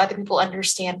is so other people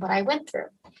understand what I went through?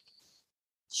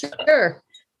 Sure.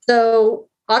 So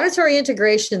auditory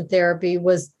integration therapy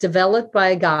was developed by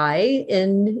a guy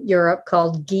in Europe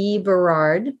called Guy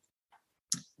Berard.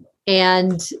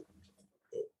 And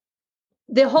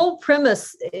the whole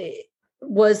premise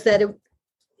was that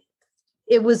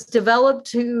it was developed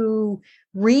to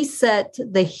reset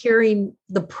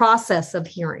the process of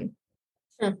hearing.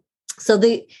 So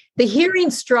the hearing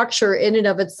structure in and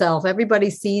of itself, everybody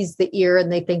sees the ear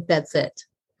and they think that's it.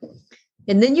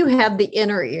 And then you have the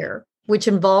inner ear. which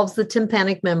involves the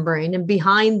tympanic membrane. And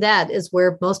behind that is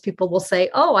where most people will say,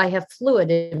 oh, I have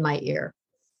fluid in my ear.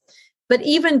 But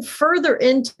even further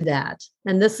into that,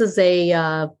 and this is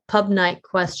a pub night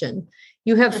question,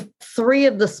 you have three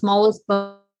of the smallest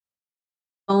bone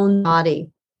body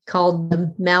called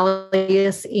the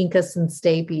malleus, incus, and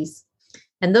stapes.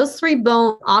 And those three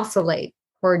bones oscillate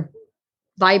or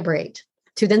vibrate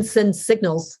to then send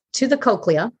signals to the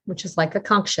cochlea, which is like a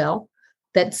conch shell,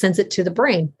 that sends it to the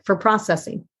brain for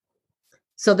processing.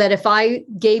 So that if I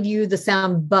gave you the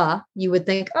sound ba, you would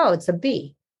think, oh, it's a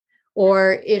B.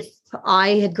 Or if I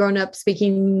had grown up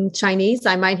speaking Chinese,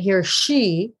 I might hear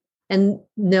she and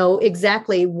know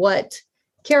exactly what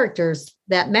characters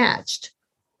that matched.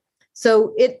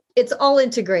 So it's all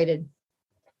integrated.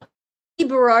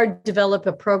 Berard developed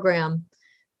a program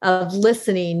of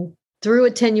listening through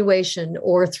attenuation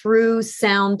or through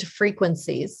sound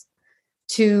frequencies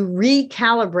to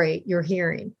recalibrate your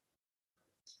hearing.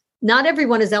 Not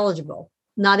everyone is eligible.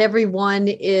 Not everyone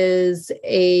is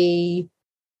a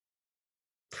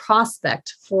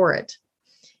prospect for it.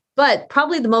 But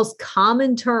probably the most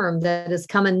common term that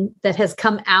has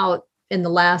come out in the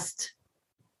last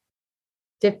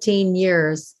 15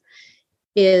 years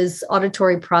is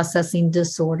auditory processing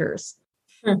disorders,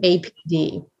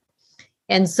 APD.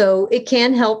 And so it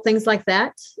can help things like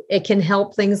that. It can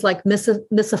help things like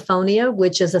misophonia,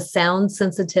 which is a sound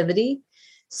sensitivity.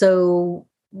 So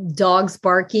dogs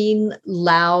barking,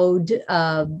 loud,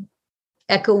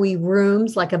 echoey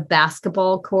rooms like a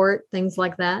basketball court, things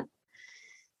like that.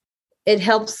 It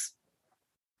helps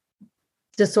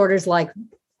disorders like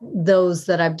those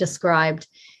that I've described.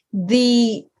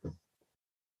 There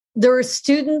are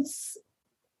students,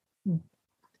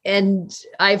 and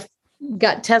I've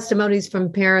got testimonies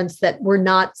from parents that were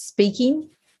not speaking.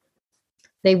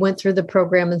 They went through the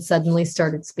program and suddenly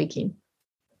started speaking.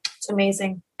 It's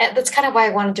amazing. And that's kind of why I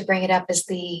wanted to bring it up, is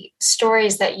the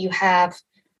stories that you have.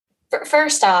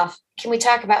 First off, can we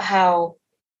talk about how,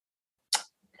 I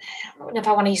don't know if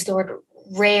I want to use the word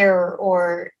rare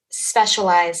or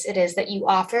specialized it is that you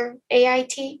offer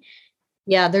AIT?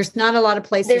 Yeah, there's not a lot of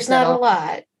places. There's not a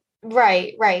lot.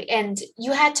 Right. And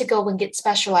you had to go and get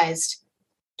specialized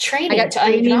training to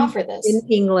even offer this. In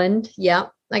England. Yeah.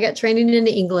 I got training in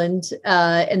England.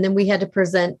 And then we had to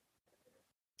present,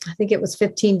 I think it was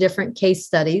 15 different case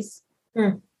studies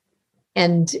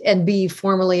and be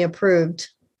formally approved.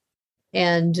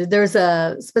 And there's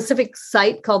a specific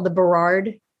site called the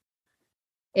Berard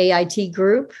AIT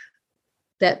group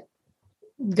that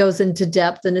goes into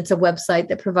depth, and it's a website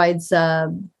that provides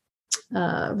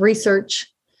research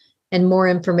and more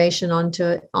information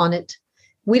on it.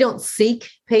 We don't seek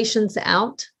patients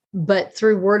out, but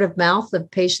through word of mouth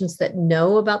of patients that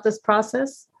know about this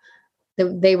process,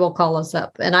 they will call us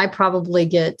up. And I probably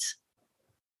get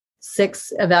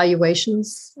 6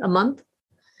 evaluations a month.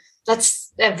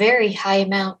 That's a very high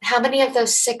amount. How many of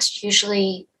those 6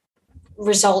 usually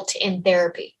result in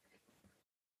therapy?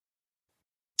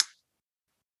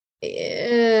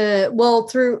 Well,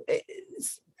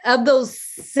 of those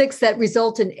 6 that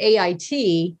result in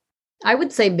AIT, I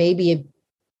would say maybe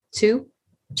 2.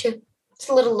 2. It's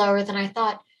a little lower than I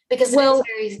thought, because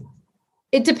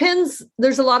it depends.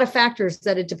 There's a lot of factors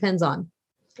that it depends on.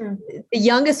 The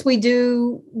youngest we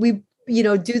do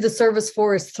the service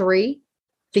for is 3,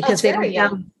 because they don't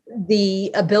have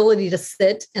the ability to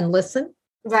sit and listen.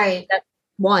 Right. That's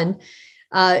 1.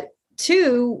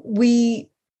 2,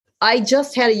 I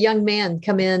just had a young man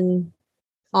come in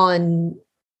on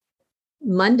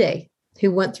Monday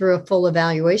who went through a full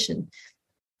evaluation.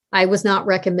 I was not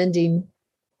recommending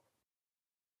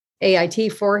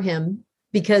AIT for him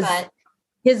because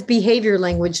his behavior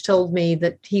language told me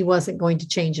that he wasn't going to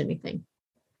change anything.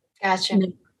 Gotcha.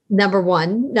 Number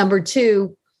 1. Number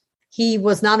 2, he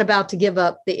was not about to give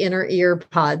up the inner ear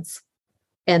pods.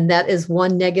 And that is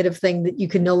one negative thing that you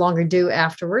can no longer do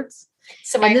afterwards.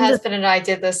 So my husband and I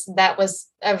did this. That was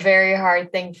a very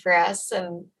hard thing for us.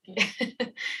 And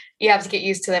you have to get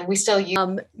used to them. We still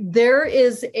use. There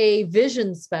is a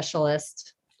vision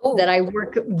specialist that I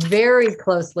work very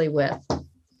closely with.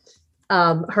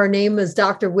 Her name is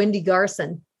Dr. Wendy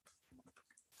Garson.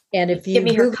 And if you give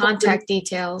me her contact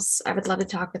details, I would love to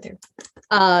talk with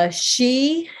her.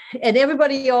 She, and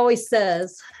everybody always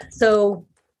says, so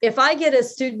if I get a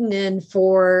student in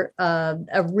for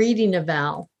a reading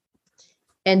eval,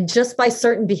 and just by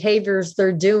certain behaviors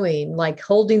they're doing, like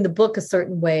holding the book a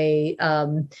certain way,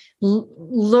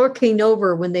 looking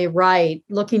over when they write,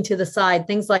 looking to the side,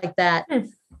 things like that,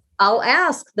 I'll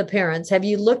ask the parents, have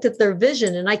you looked at their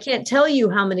vision? And I can't tell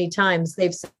you how many times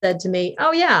they've said to me,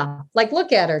 oh yeah, like,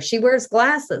 look at her. She wears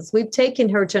glasses. We've taken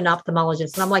her to an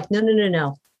ophthalmologist. And I'm like,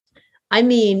 no. I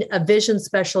mean, a vision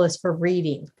specialist for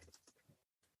reading.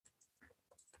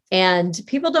 And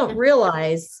people don't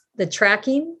realize the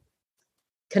tracking,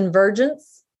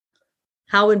 convergence,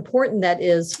 how important that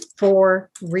is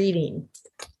for reading.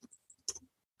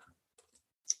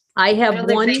 I don't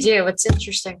think they do. It's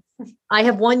interesting. I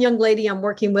have one young lady I'm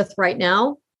working with right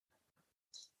now.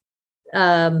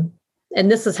 And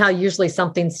this is how usually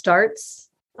something starts.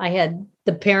 I had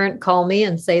the parent call me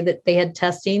and say that they had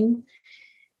testing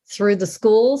through the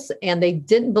schools and they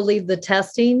didn't believe the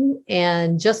testing.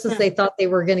 And just as they thought they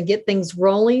were going to get things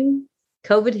rolling,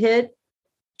 COVID hit.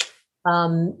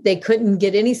 They couldn't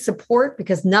get any support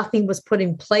because nothing was put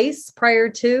in place prior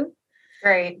to.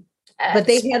 Right. But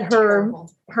they had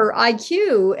her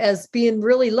IQ as being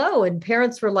really low, and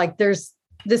parents were like, this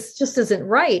just isn't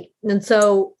right. And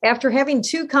so after having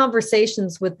 2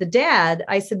 conversations with the dad,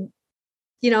 I said,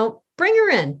 bring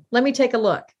her in. Let me take a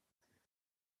look.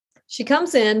 She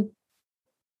comes in.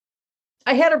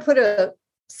 I had her put a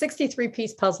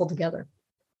 63-piece puzzle together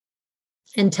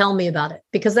and tell me about it,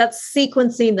 because that's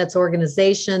sequencing, that's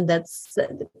organization, that's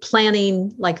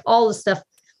planning, like all the stuff.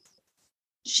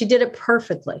 She did it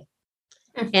perfectly.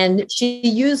 And she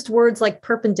used words like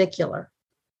perpendicular.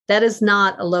 That is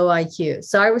not a low IQ.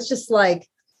 So I was just like,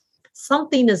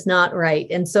 something is not right.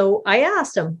 And so I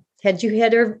asked him, had you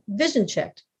had her vision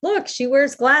checked? Look, she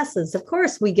wears glasses. Of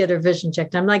course we get her vision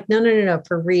checked. I'm like, no,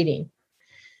 for reading.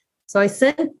 So I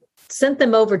sent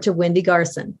them over to Wendy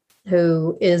Garson,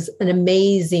 who is an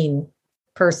amazing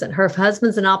person. Her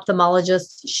husband's an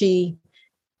ophthalmologist. She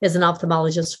is an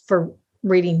ophthalmologist for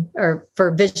reading, or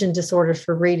for vision disorders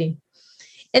for reading.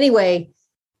 Anyway,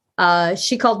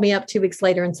 she called me up 2 weeks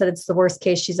later and said it's the worst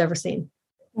case she's ever seen.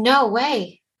 No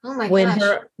way. Oh my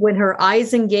gosh. When her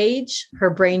eyes engage, her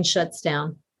brain shuts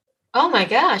down. Oh my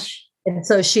gosh. And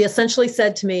so she essentially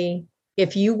said to me,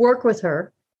 if you work with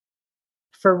her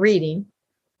for reading,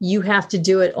 you have to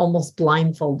do it almost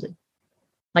blindfolded.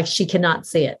 Like she cannot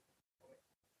see it.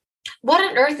 What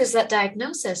on earth is that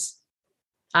diagnosis?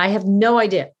 I have no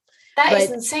idea. That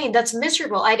is insane. That's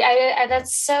miserable. I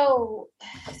that's so.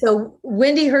 So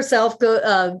Wendy herself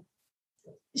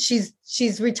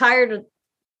she's retired.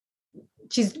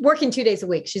 She's working 2 days a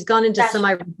week. She's gone into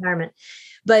semi-retirement,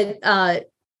 but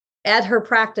at her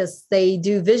practice, they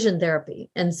do vision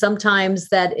therapy. And sometimes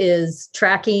that is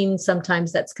tracking.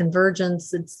 Sometimes that's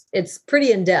convergence. It's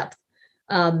pretty in depth.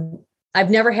 I've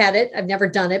never had it. I've never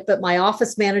done it, but my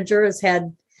office manager has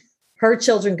had her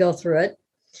children go through it.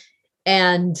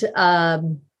 And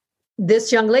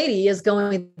this young lady is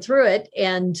going through it,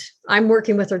 and I'm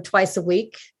working with her twice a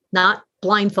week, not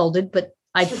blindfolded, but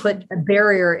I put a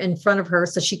barrier in front of her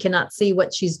so she cannot see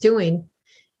what she's doing.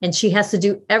 And she has to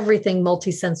do everything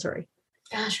multisensory.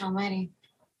 Gosh almighty.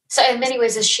 So in many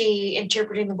ways, is she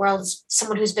interpreting the world as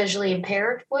someone who's visually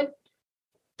impaired would?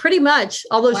 Pretty much,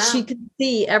 although she can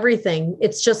see everything.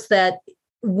 It's just that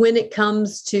when it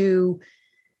comes to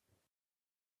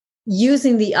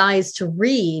using the eyes to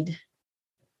read,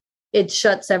 it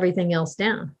shuts everything else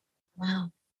down. Wow.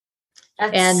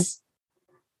 And,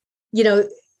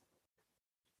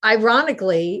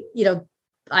 ironically,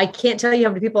 I can't tell you how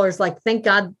many people are like, thank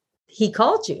God he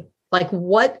called you. Like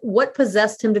what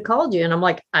possessed him to call you? And I'm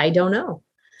like, I don't know.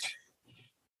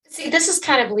 See, this is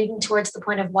kind of leading towards the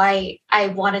point of why I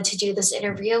wanted to do this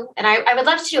interview. And I would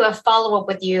love to do a follow-up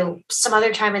with you some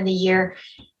other time in the year.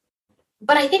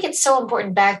 But I think it's so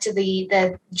important, back to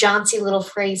the jaunty little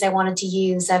phrase I wanted to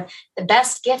use of the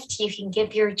best gift you can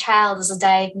give your child is a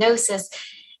diagnosis.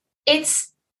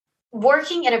 It's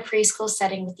working in a preschool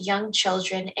setting with young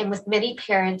children and with many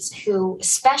parents who,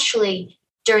 especially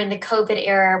during the COVID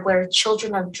era where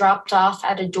children are dropped off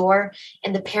at a door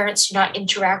and the parents do not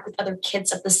interact with other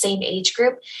kids of the same age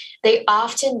group, they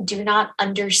often do not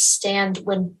understand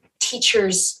when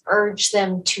teachers urge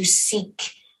them to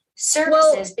seek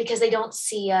services because they don't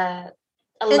see a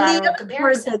lateral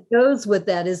comparison. Part that goes with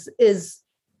that is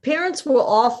parents will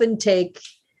often take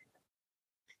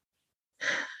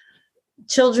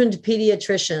children to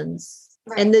pediatricians,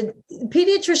 right. And the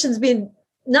pediatricians, being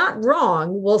not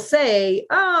wrong, will say,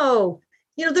 oh,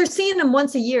 they're seeing them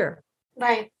once a year.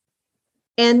 Right.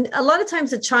 And a lot of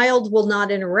times a child will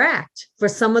not interact for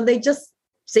someone they just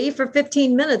see for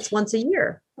 15 minutes once a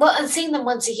year. Well, and seeing them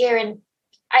once a year, and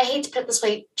I hate to put it this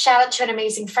way, shout out to an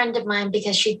amazing friend of mine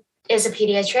because she is a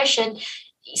pediatrician,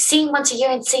 seeing once a year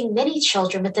and seeing many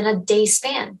children within a day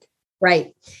span.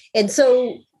 Right. And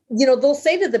so, they'll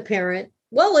say to the parent,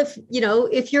 well,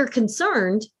 if you're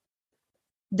concerned,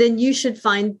 then you should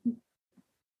find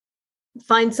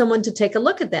someone to take a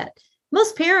look at that.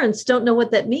 Most parents don't know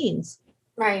what that means.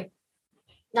 Right.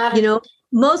 To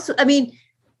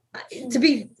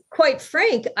be quite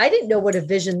frank, I didn't know what a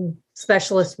vision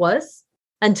specialist was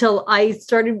until I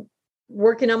started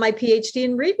working on my PhD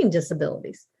in reading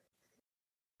disabilities.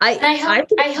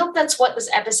 I hope that's what this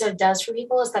episode does for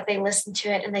people, is that they listen to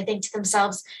it and they think to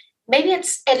themselves, maybe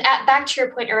back to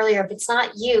your point earlier, if it's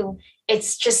not you,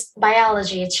 it's just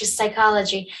biology, it's just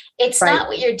psychology. It's not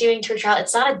what you're doing to a child.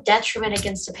 It's not a detriment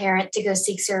against a parent to go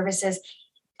seek services.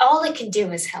 All it can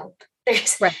do is help.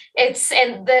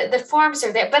 The forms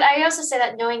are there. But I also say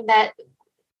that knowing that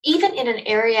even in an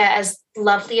area as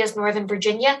lovely as Northern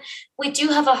Virginia, we do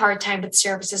have a hard time with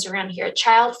services around here.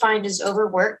 Child Find is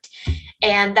overworked,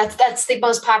 and that's the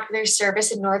most popular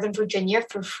service in Northern Virginia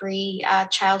for free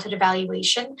childhood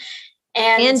evaluation.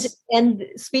 And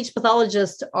speech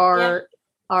pathologists are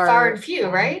far and few,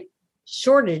 right?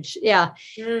 Shortage, yeah.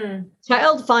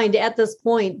 Child Find at this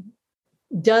point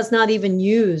does not even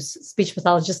use speech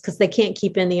pathologists because they can't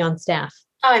keep any on staff.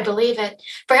 Oh, I believe it.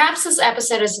 Perhaps this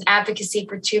episode is an advocacy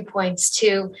for 2 points: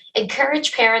 to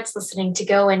encourage parents listening to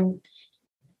go and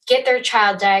get their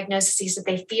child diagnoses if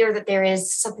they fear that there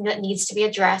is something that needs to be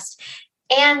addressed,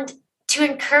 and to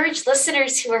encourage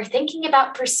listeners who are thinking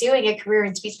about pursuing a career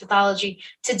in speech pathology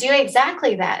to do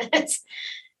exactly that.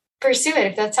 Pursue it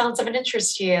if that sounds of an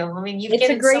interest to you. I mean, you've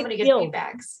given so many good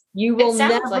feedbacks. You will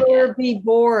never be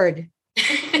bored.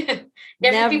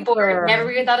 Never be bored, never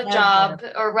be without a job,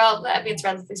 or that means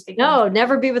relatively speaking. No,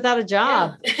 never be without a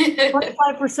job.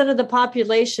 25% of the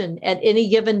population at any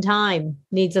given time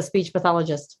needs a speech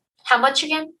pathologist. How much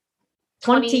again?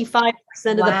 25%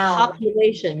 of the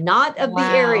population, not of the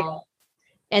area.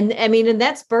 And I mean, and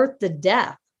that's birth to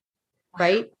death,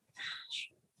 right?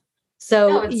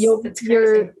 So you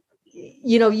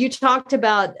talked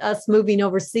about us moving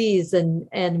overseas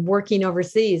and working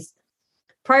overseas.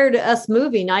 Prior to us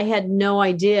moving, I had no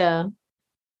idea,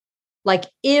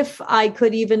 if I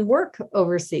could even work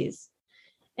overseas.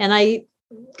 And I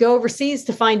go overseas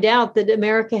to find out that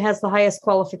America has the highest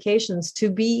qualifications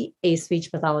to be a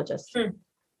speech pathologist.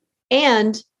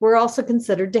 And we're also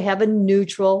considered to have a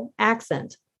neutral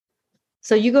accent.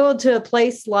 So you go to a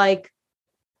place like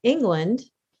England,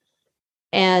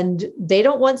 and they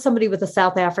don't want somebody with a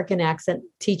South African accent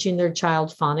teaching their child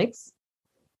phonics.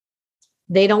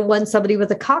 They don't want somebody with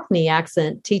a Cockney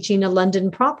accent teaching a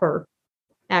London proper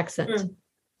accent.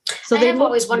 So I have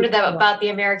always wondered that about the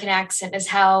American accent, is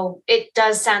how it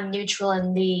does sound neutral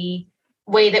in the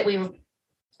way that we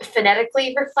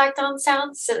phonetically reflect on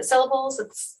sounds, syllables.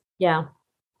 It's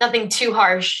nothing too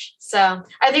harsh. So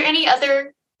are there any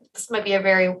other, this might be a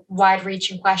very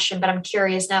wide-reaching question, but I'm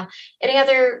curious now, any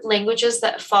other languages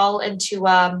that fall into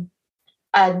a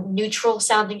neutral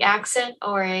sounding accent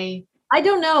or a... I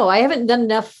don't know. I haven't done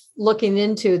enough looking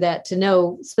into that to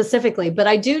know specifically, but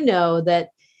I do know that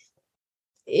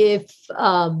if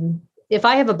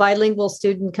I have a bilingual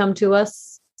student come to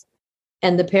us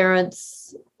and if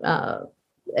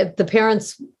the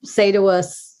parents say to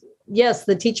us, yes,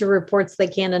 the teacher reports they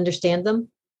can't understand them,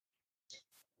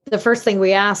 the first thing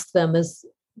we ask them is,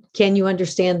 can you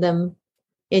understand them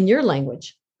in your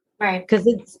language? Right.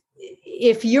 Because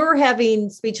if you're having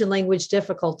speech and language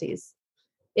difficulties,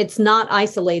 it's not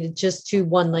isolated just to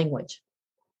one language.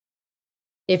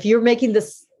 If you're making the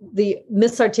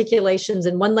misarticulations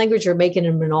in one language, you're making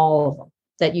them in all of them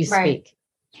that you speak.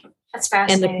 That's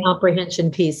fascinating. And the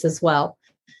comprehension piece as well.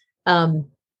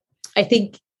 I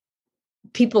think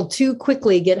people too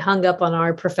quickly get hung up on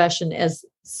our profession as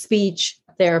speech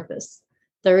therapists.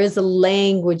 There is a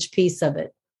language piece of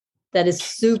it that is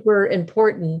super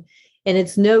important, and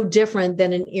it's no different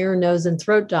than an ear, nose, and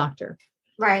throat doctor.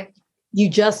 Right. You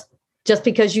just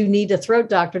because you need a throat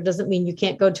doctor doesn't mean you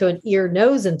can't go to an ear,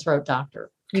 nose, and throat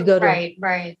doctor. You go to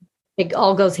right. It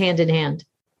all goes hand in hand.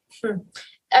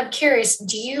 I'm curious,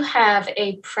 do you have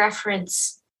a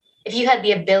preference? If you had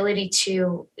the ability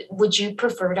to, would you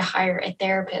prefer to hire a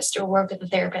therapist or work with a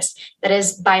therapist that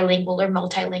is bilingual or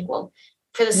multilingual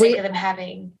for the sake of them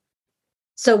having?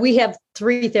 So we have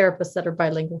 3 therapists that are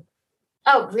bilingual.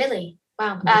 Oh, really?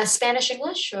 Wow. Spanish,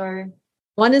 English, or?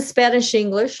 One is Spanish,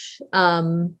 English.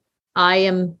 I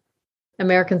am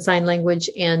American Sign Language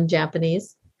and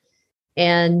Japanese.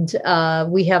 And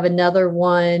we have another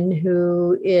one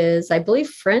who is, I believe,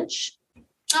 French.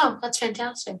 Oh, that's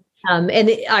fantastic.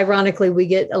 Ironically, we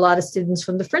get a lot of students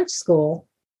from the French school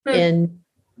in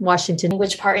Washington.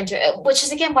 Which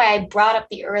is again why I brought up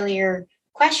the earlier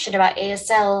question about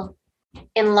ASL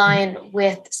in line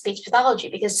with speech pathology?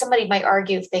 Because somebody might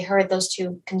argue if they heard those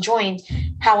two conjoined,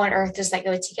 how on earth does that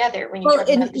go together when you talk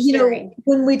about the hearing?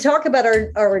 When we talk about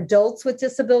our adults with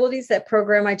disabilities, that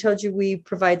program I told you we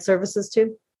provide services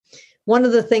to, one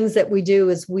of the things that we do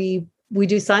is we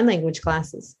do sign language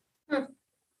classes.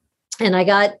 And I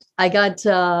got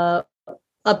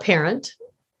a parent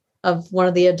of one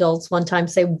of the adults one time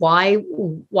say, why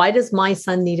does my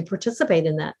son need to participate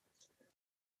in that?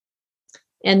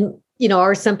 And,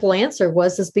 our simple answer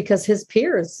is because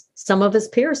some of his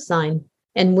peers sign.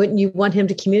 And wouldn't you want him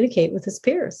to communicate with his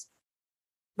peers?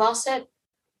 Well said.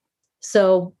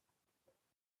 So,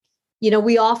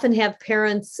 we often have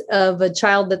parents of a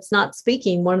child that's not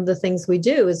speaking. One of the things we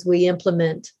do is we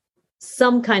implement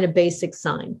some kind of basic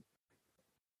sign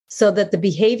so that the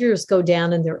behaviors go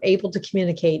down and they're able to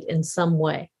communicate in some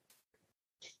way.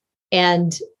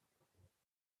 And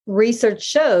research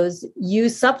shows you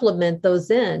supplement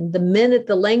those in. The minute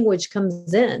the language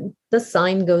comes in, the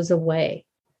sign goes away.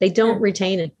 They don't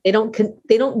retain it.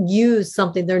 They don't use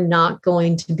something they're not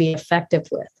going to be effective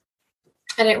with.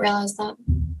 I didn't realize that.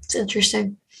 It's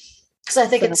interesting. Because I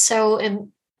think it's so...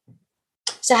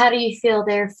 So how do you feel,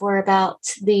 therefore, about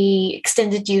the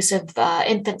extended use of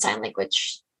infant sign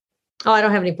language? Oh, I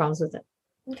don't have any problems with it.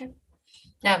 Okay.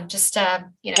 No, just,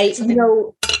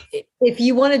 if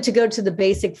you wanted to go to the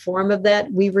basic form of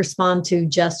that, we respond to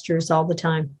gestures all the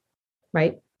time,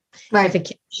 right? Right. If a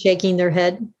kid's shaking their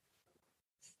head,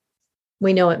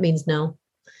 we know it means no.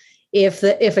 If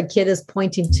a kid is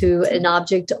pointing to an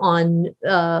object on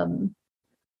the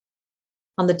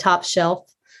top shelf,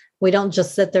 we don't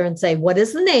just sit there and say, "What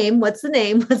is the name? What's the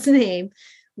name? What's the name?"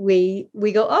 We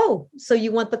go, "Oh, so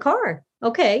you want the car?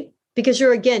 Okay." Because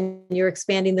you're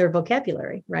expanding their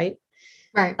vocabulary, right?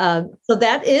 Right. So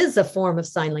that is a form of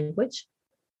sign language.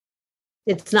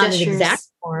 It's not Gestures. An exact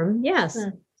form. Yes.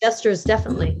 Gestures,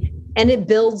 definitely. And it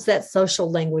builds that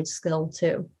social language skill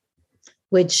too,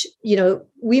 which,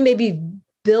 we may be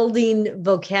building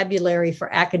vocabulary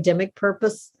for academic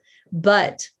purpose,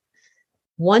 but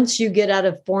once you get out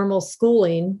of formal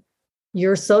schooling,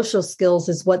 your social skills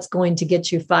is what's going to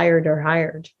get you fired or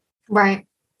hired. Right.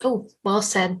 Oh, well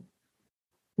said.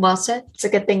 Well said. It's a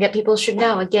good thing that people should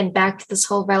know. Again, back to this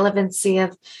whole relevancy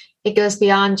of it goes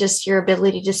beyond just your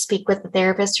ability to speak with the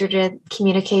therapist or to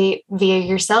communicate via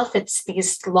yourself. It's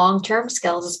these long-term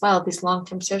skills as well, these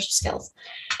long-term social skills.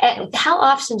 And how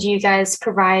often do you guys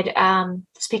provide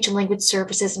speech and language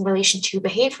services in relation to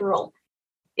behavioral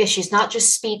issues, not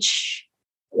just speech?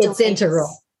 It's integral.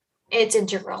 It's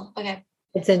integral. Okay.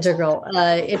 It's integral.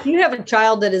 If you have a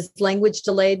child that is language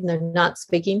delayed and they're not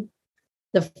speaking,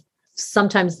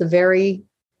 sometimes the very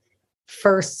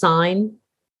first sign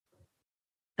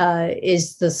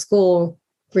is the school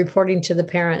reporting to the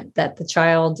parent that the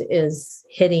child is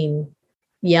hitting,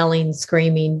 yelling,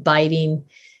 screaming, biting,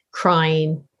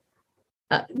 crying,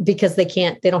 because they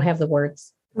don't have the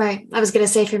words. Right. I was going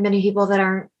to say, for many people that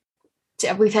aren't,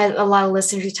 we've had a lot of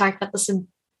listeners who talk about this in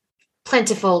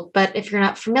plentiful, but if you're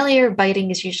not familiar,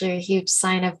 biting is usually a huge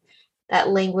sign of that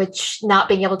language not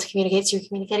being able to communicate. So you're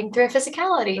communicating through a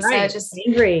physicality. Right. So just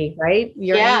angry, right?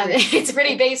 You're angry. It's a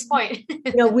pretty base point.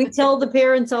 We tell the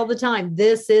parents all the time,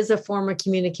 this is a form of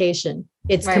communication.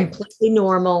 It's completely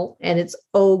normal and it's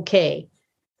okay.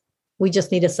 We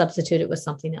just need to substitute it with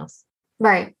something else.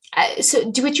 Right. So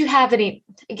would you have any,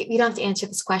 you don't have to answer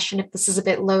this question if this is a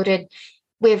bit loaded.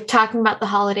 We're talking about the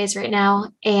holidays right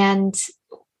now, and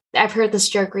I've heard this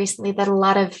joke recently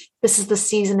that this is the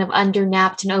season of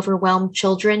undernapped and overwhelmed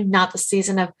children, not the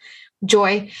season of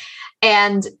joy.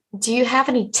 And do you have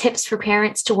any tips for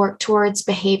parents to work towards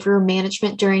behavior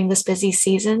management during this busy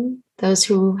season? Those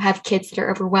who have kids that are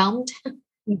overwhelmed?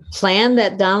 Plan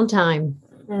that downtime.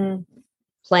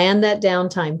 Plan that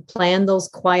downtime. Plan those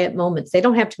quiet moments. They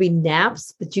don't have to be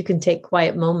naps, but you can take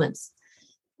quiet moments.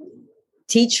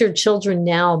 Teach your children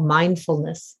now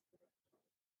mindfulness.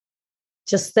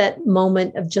 Just that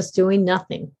moment of just doing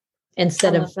nothing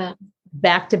instead of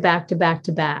back to back to back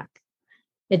to back.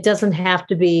 It doesn't have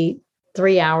to be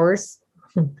 3 hours.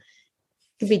 It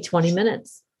could be 20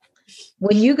 minutes.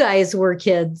 When you guys were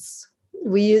kids,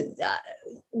 we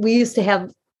used to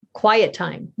have quiet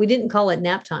time. We didn't call it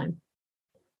nap time.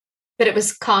 But it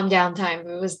was calm down time.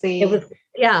 It was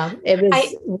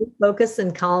focus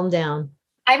and calm down.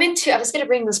 I was going to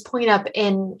bring this point up,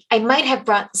 and I might have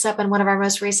brought this up in one of our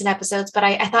most recent episodes, but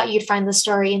I thought you'd find the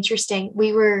story interesting.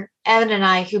 Evan and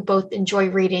I, who both enjoy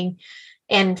reading,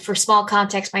 and for small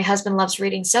context, my husband loves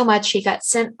reading so much, he got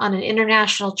sent on an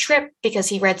international trip because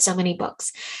he read so many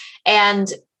books.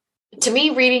 And to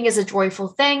me, reading is a joyful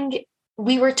thing.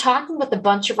 We were talking with a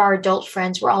bunch of our adult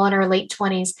friends. We're all in our late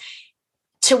 20s.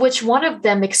 to which one of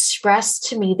them expressed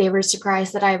to me they were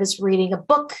surprised that I was reading a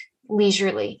book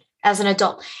leisurely as an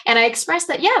adult. And I expressed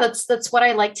that, yeah, that's what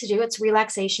I like to do. It's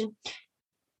relaxation.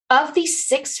 Of these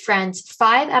 6 friends,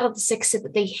 5 out of the 6 said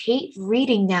that they hate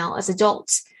reading now as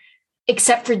adults,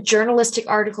 except for journalistic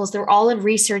articles. They're all in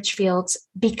research fields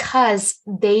because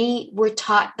they were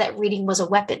taught that reading was a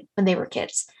weapon when they were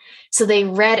kids. So they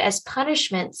read as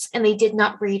punishments and they did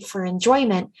not read for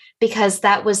enjoyment because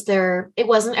that was it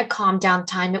wasn't a calm down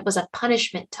time. It was a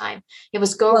punishment time. It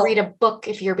was read a book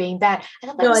if you're being bad. I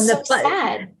thought that was so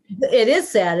sad. It is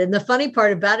sad. And the funny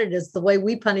part about it is the way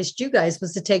we punished you guys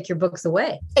was to take your books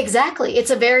away. Exactly.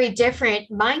 It's a very different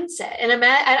mindset. And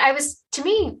to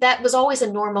me, that was always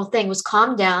a normal thing, was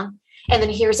calm down. And then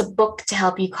here's a book to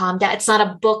help you calm down. It's not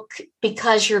a book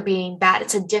because you're being bad.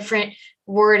 It's a different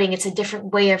wording. It's a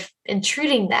different way of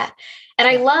intruding that. And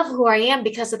I love who I am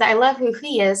because of that. I love who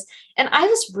he is. And I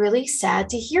was really sad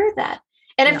to hear that.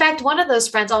 And in fact, one of those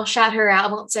friends, I'll shout her out.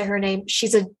 I won't say her name.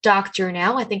 She's a doctor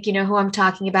now. I think you know who I'm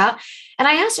talking about. And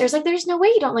I asked her, I was like, there's no way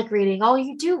you don't like reading. All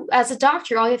you do as a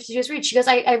doctor, all you have to do is read. She goes,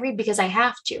 I read because I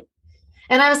have to.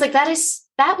 And I was like, that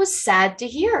was sad to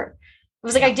hear. I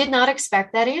was like, I did not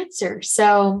expect that answer.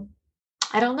 So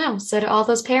I don't know. So to all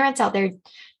those parents out there,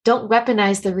 don't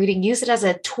weaponize the reading. Use it as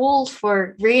a tool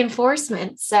for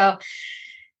reinforcement. So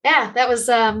yeah, that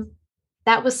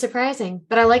was surprising,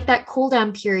 but I like that cool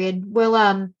down period. Well,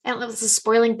 I don't know if this is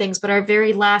spoiling things, but our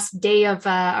very last day of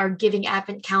our giving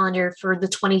advent calendar for the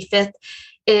 25th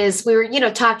is we were,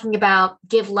 talking about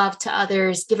give love to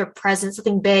others, give a present,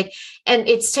 something big, and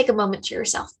it's take a moment to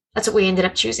yourself. That's what we ended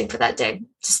up choosing for that day.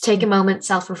 Just take a moment,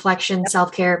 self-reflection,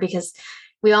 self-care, because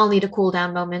we all need a cool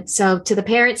down moment. So to the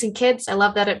parents and kids, I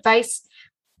love that advice.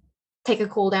 Take a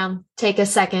cool down, take a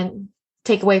second,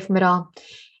 take away from it all.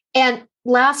 And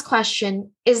last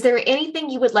question, is there anything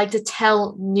you would like to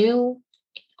tell new,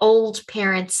 old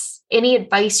parents, any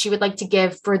advice you would like to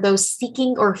give for those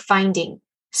seeking or finding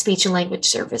speech and language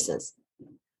services?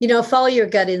 Follow your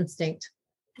gut instinct.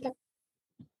 Okay.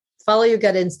 Follow your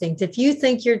gut instinct. If you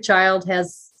think your child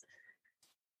has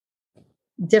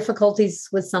difficulties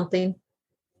with something,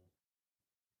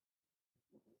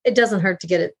 it doesn't hurt to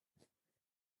get it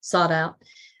sought out.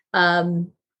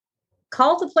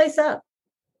 Call the place up.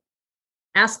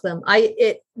 Ask them.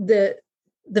 The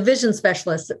vision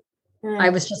specialist I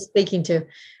was just speaking to,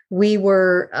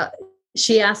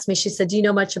 she asked me, she said, do you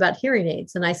know much about hearing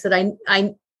aids? And I said,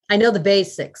 I know the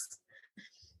basics.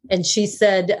 And she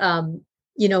said,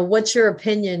 what's your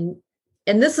opinion?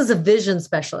 And this is a vision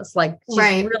specialist, like, she's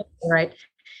right. Really, right.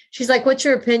 She's like, what's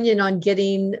your opinion on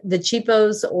getting the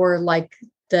cheapos or like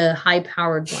the high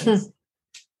powered ones?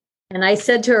 And I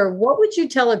said to her, what would you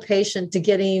tell a patient to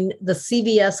getting the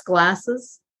CVS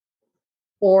glasses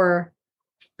or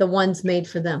the ones made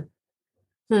for them?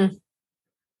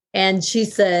 And she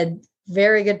said,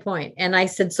 very good point. And I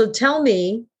said, so tell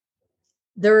me,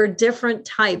 there are different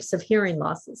types of hearing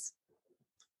losses.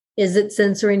 Is it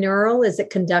sensory neural? Is it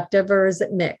conductive, or is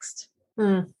it mixed?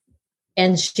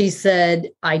 And she said,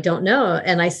 I don't know.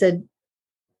 And I said,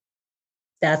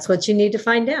 that's what you need to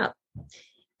find out.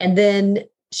 And then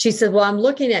she said, well, I'm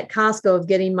looking at Costco of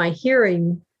getting my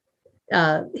hearing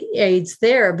aids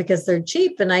there because they're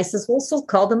cheap. And I says, well, so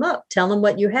call them up, tell them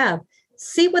what you have,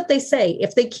 see what they say.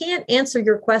 If they can't answer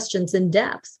your questions in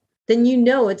depth, then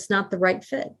it's not the right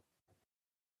fit.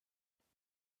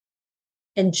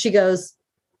 And she goes,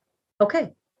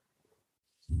 okay.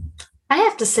 I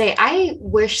have to say, I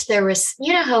wish there was,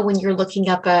 how when you're looking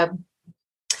up a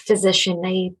physician,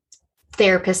 a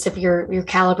therapist of your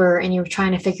caliber, and you're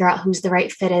trying to figure out who's the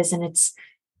right fit is, and it's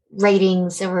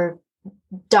ratings or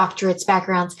doctorates,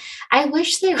 backgrounds. I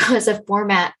wish there was a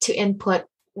format to input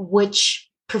which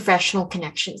professional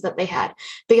connections that they had.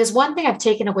 Because one thing I've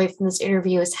taken away from this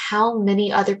interview is how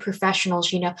many other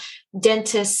professionals,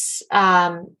 dentists,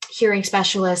 hearing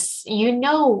specialists,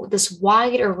 this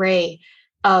wide array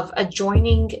of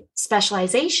adjoining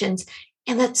specializations.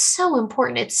 And that's so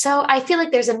important. I feel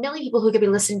like there's a million people who could be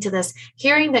listening to this,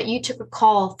 hearing that you took a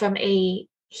call from a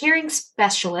hearing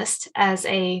specialist as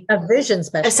a vision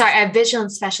specialist. A vision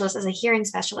specialist as a hearing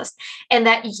specialist, and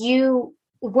that you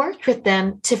worked with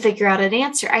them to figure out an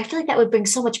answer. I feel like that would bring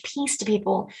so much peace to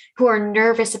people who are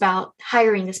nervous about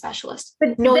hiring a specialist,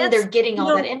 but knowing they're getting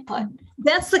all that input.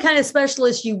 That's the kind of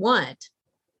specialist you want.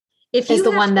 If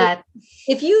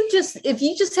you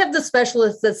just have the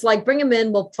specialist that's like, bring them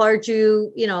in, we'll charge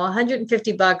you,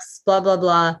 $150, blah, blah,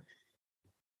 blah.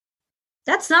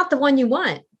 That's not the one you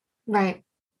want. Right.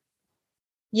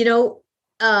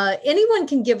 Anyone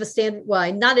can give a standard.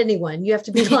 Well, not anyone, you have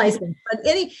to be licensed, but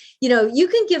you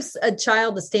can give a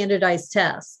child a standardized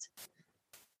test.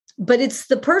 but it's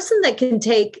the person that can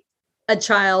take a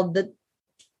child that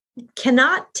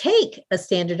cannot take a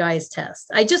standardized test.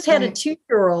 I just had a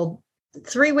 2-year-old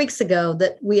 3 weeks ago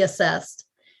that we assessed.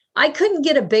 I couldn't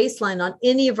get a baseline on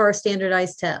any of our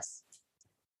standardized tests,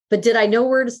 but did I know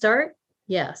where to start?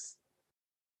 Yes.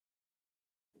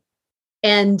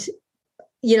 And,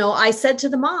 I said to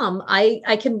the mom,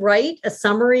 I can write a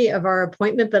summary of our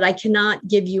appointment, but I cannot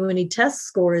give you any test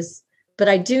scores, but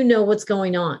I do know what's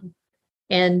going on.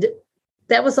 And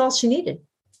that was all she needed.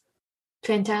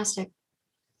 Fantastic.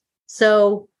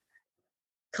 So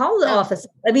call the office.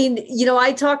 I mean,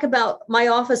 I talk about my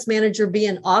office manager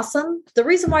being awesome. The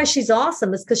reason why she's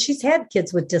awesome is because she's had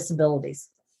kids with disabilities.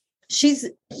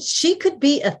 She could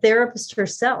be a therapist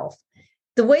herself.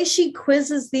 The way she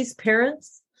quizzes these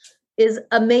parents is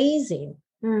amazing.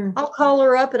 I'll call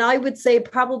her up, and I would say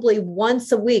probably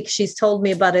once a week, she's told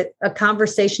me about a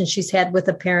conversation she's had with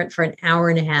a parent for an hour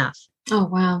and a half. Oh,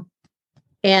 wow.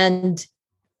 And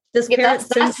this parent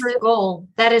that's the goal.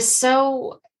 That is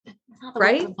so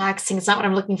right? Relaxing. It's not what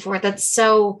I'm looking for. That's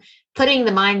so putting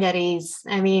the mind at ease.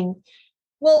 I mean,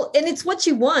 well, and it's what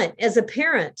you want as a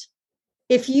parent.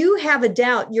 If you have a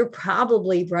doubt, you're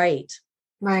probably right.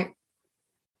 Right.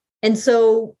 And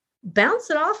so bounce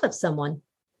it off of someone.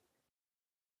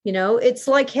 It's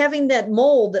like having that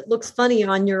mole that looks funny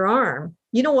on your arm.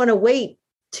 You don't want to wait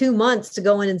 2 months to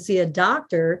go in and see a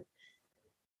doctor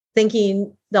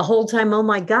thinking the whole time, oh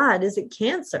my God, is it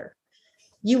cancer?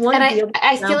 You want to be able to.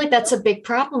 I feel like that's a big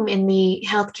problem in the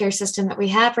healthcare system that we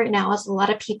have right now, is a lot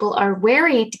of people are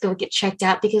wary to go get checked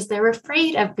out because they're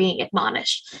afraid of being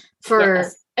admonished for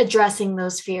addressing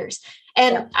those fears.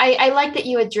 And I like that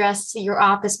you addressed your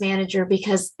office manager,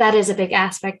 because that is a big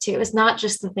aspect too. It's not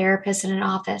just the therapist in an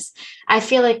office. I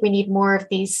feel like we need more of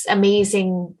these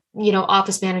amazing,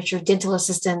 office manager, dental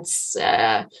assistants,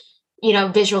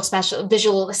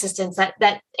 visual assistants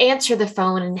that answer the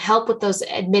phone and help with those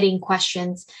admitting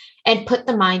questions and put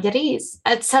the mind at ease.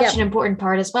 That's such an important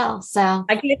part as well. So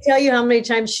I can't tell you how many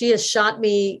times she has shot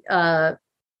me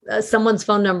someone's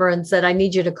phone number and said, I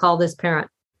need you to call this parent.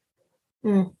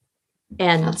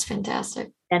 And that's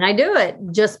fantastic. And I do it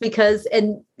just because,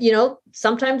 and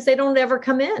sometimes they don't ever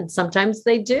come in. Sometimes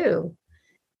they do,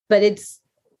 but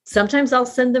sometimes I'll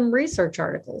send them research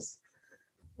articles,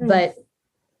 but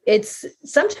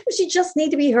sometimes you just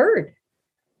need to be heard.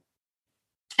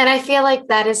 And I feel like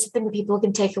that is something that people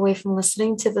can take away from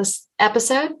listening to this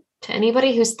episode. To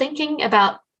anybody who's thinking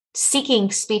about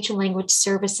seeking speech and language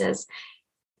services,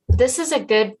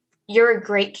 you're a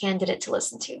great candidate to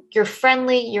listen to. You're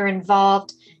friendly, you're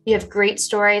involved, you have great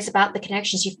stories about the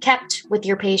connections you've kept with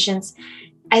your patients.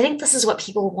 I think this is what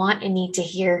people want and need to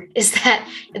hear, is that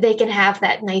they can have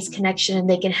that nice connection and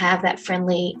they can have that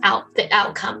friendly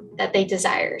outcome that they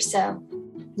desire. So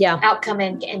outcome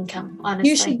and income, honestly.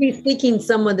 You should be seeking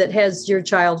someone that has your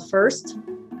child first.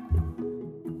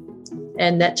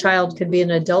 And that child could be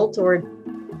an adult or a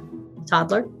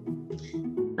toddler.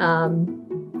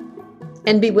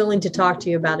 And be willing to talk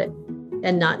to you about it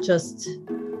and not just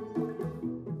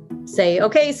say,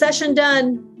 okay, session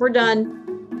done. We're done.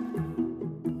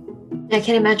 I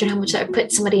can't imagine how much that would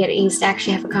put somebody at ease to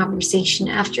actually have a conversation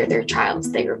after their child's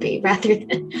therapy rather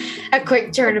than a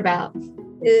quick turnabout.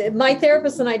 My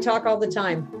therapist and I talk all the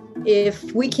time.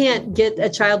 If we can't get a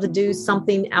child to do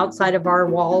something outside of our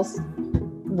walls,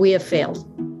 we have failed.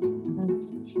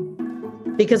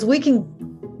 Because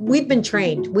we've been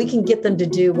trained. We can get them to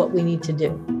do what we need to do.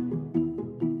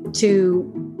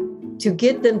 To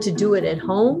get them to do it at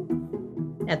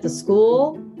home, at the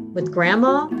school, with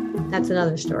grandma, that's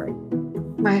another story.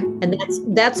 Right. And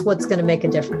that's what's going to make a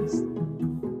difference.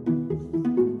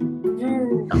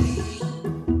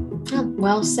 Oh,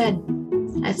 well said.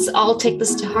 Let's all take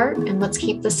this to heart, and let's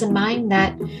keep this in mind,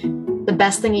 that the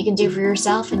best thing you can do for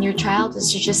yourself and your child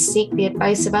is to just seek the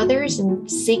advice of others and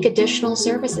seek additional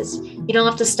services. You don't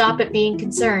have to stop at being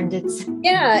concerned.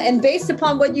 And based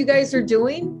upon what you guys are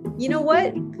doing, you know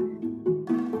what?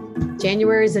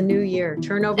 January is a new year.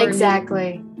 Turnover.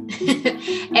 Exactly.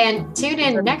 And tune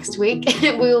in next week.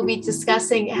 We will be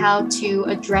discussing how to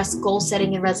address goal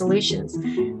setting and resolutions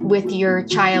with your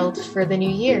child for the new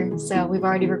year. So we've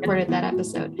already recorded that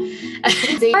episode.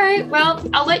 All right. Well,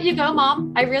 I'll let you go,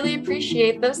 Mom. I really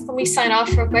appreciate this. Let me sign off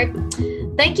real quick.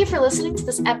 Thank you for listening to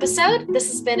this episode. This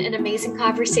has been an amazing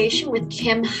conversation with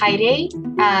Kim Hiday,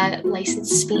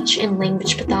 licensed speech and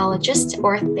language pathologist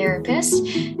or therapist,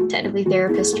 technically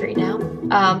therapist right now.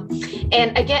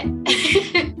 And again,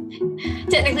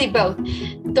 technically both.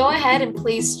 Go ahead and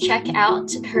please check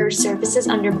out her services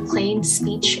under McLean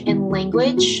Speech and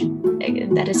Language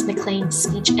and that is McLean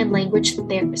Speech and Language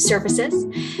Services.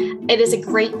 It is a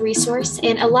great resource,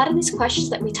 and a lot of these questions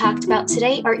that we talked about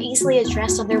today are easily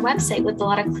addressed on their website with a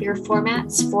lot of clear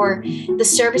formats for the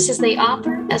services they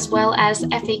offer, as well as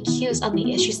FAQs on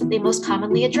the issues that they most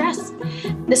commonly address.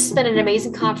 This has been an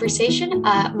amazing conversation.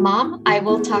 Mom, I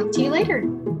will talk to you later.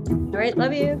 All right.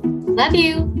 Love you. Love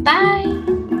you. Bye.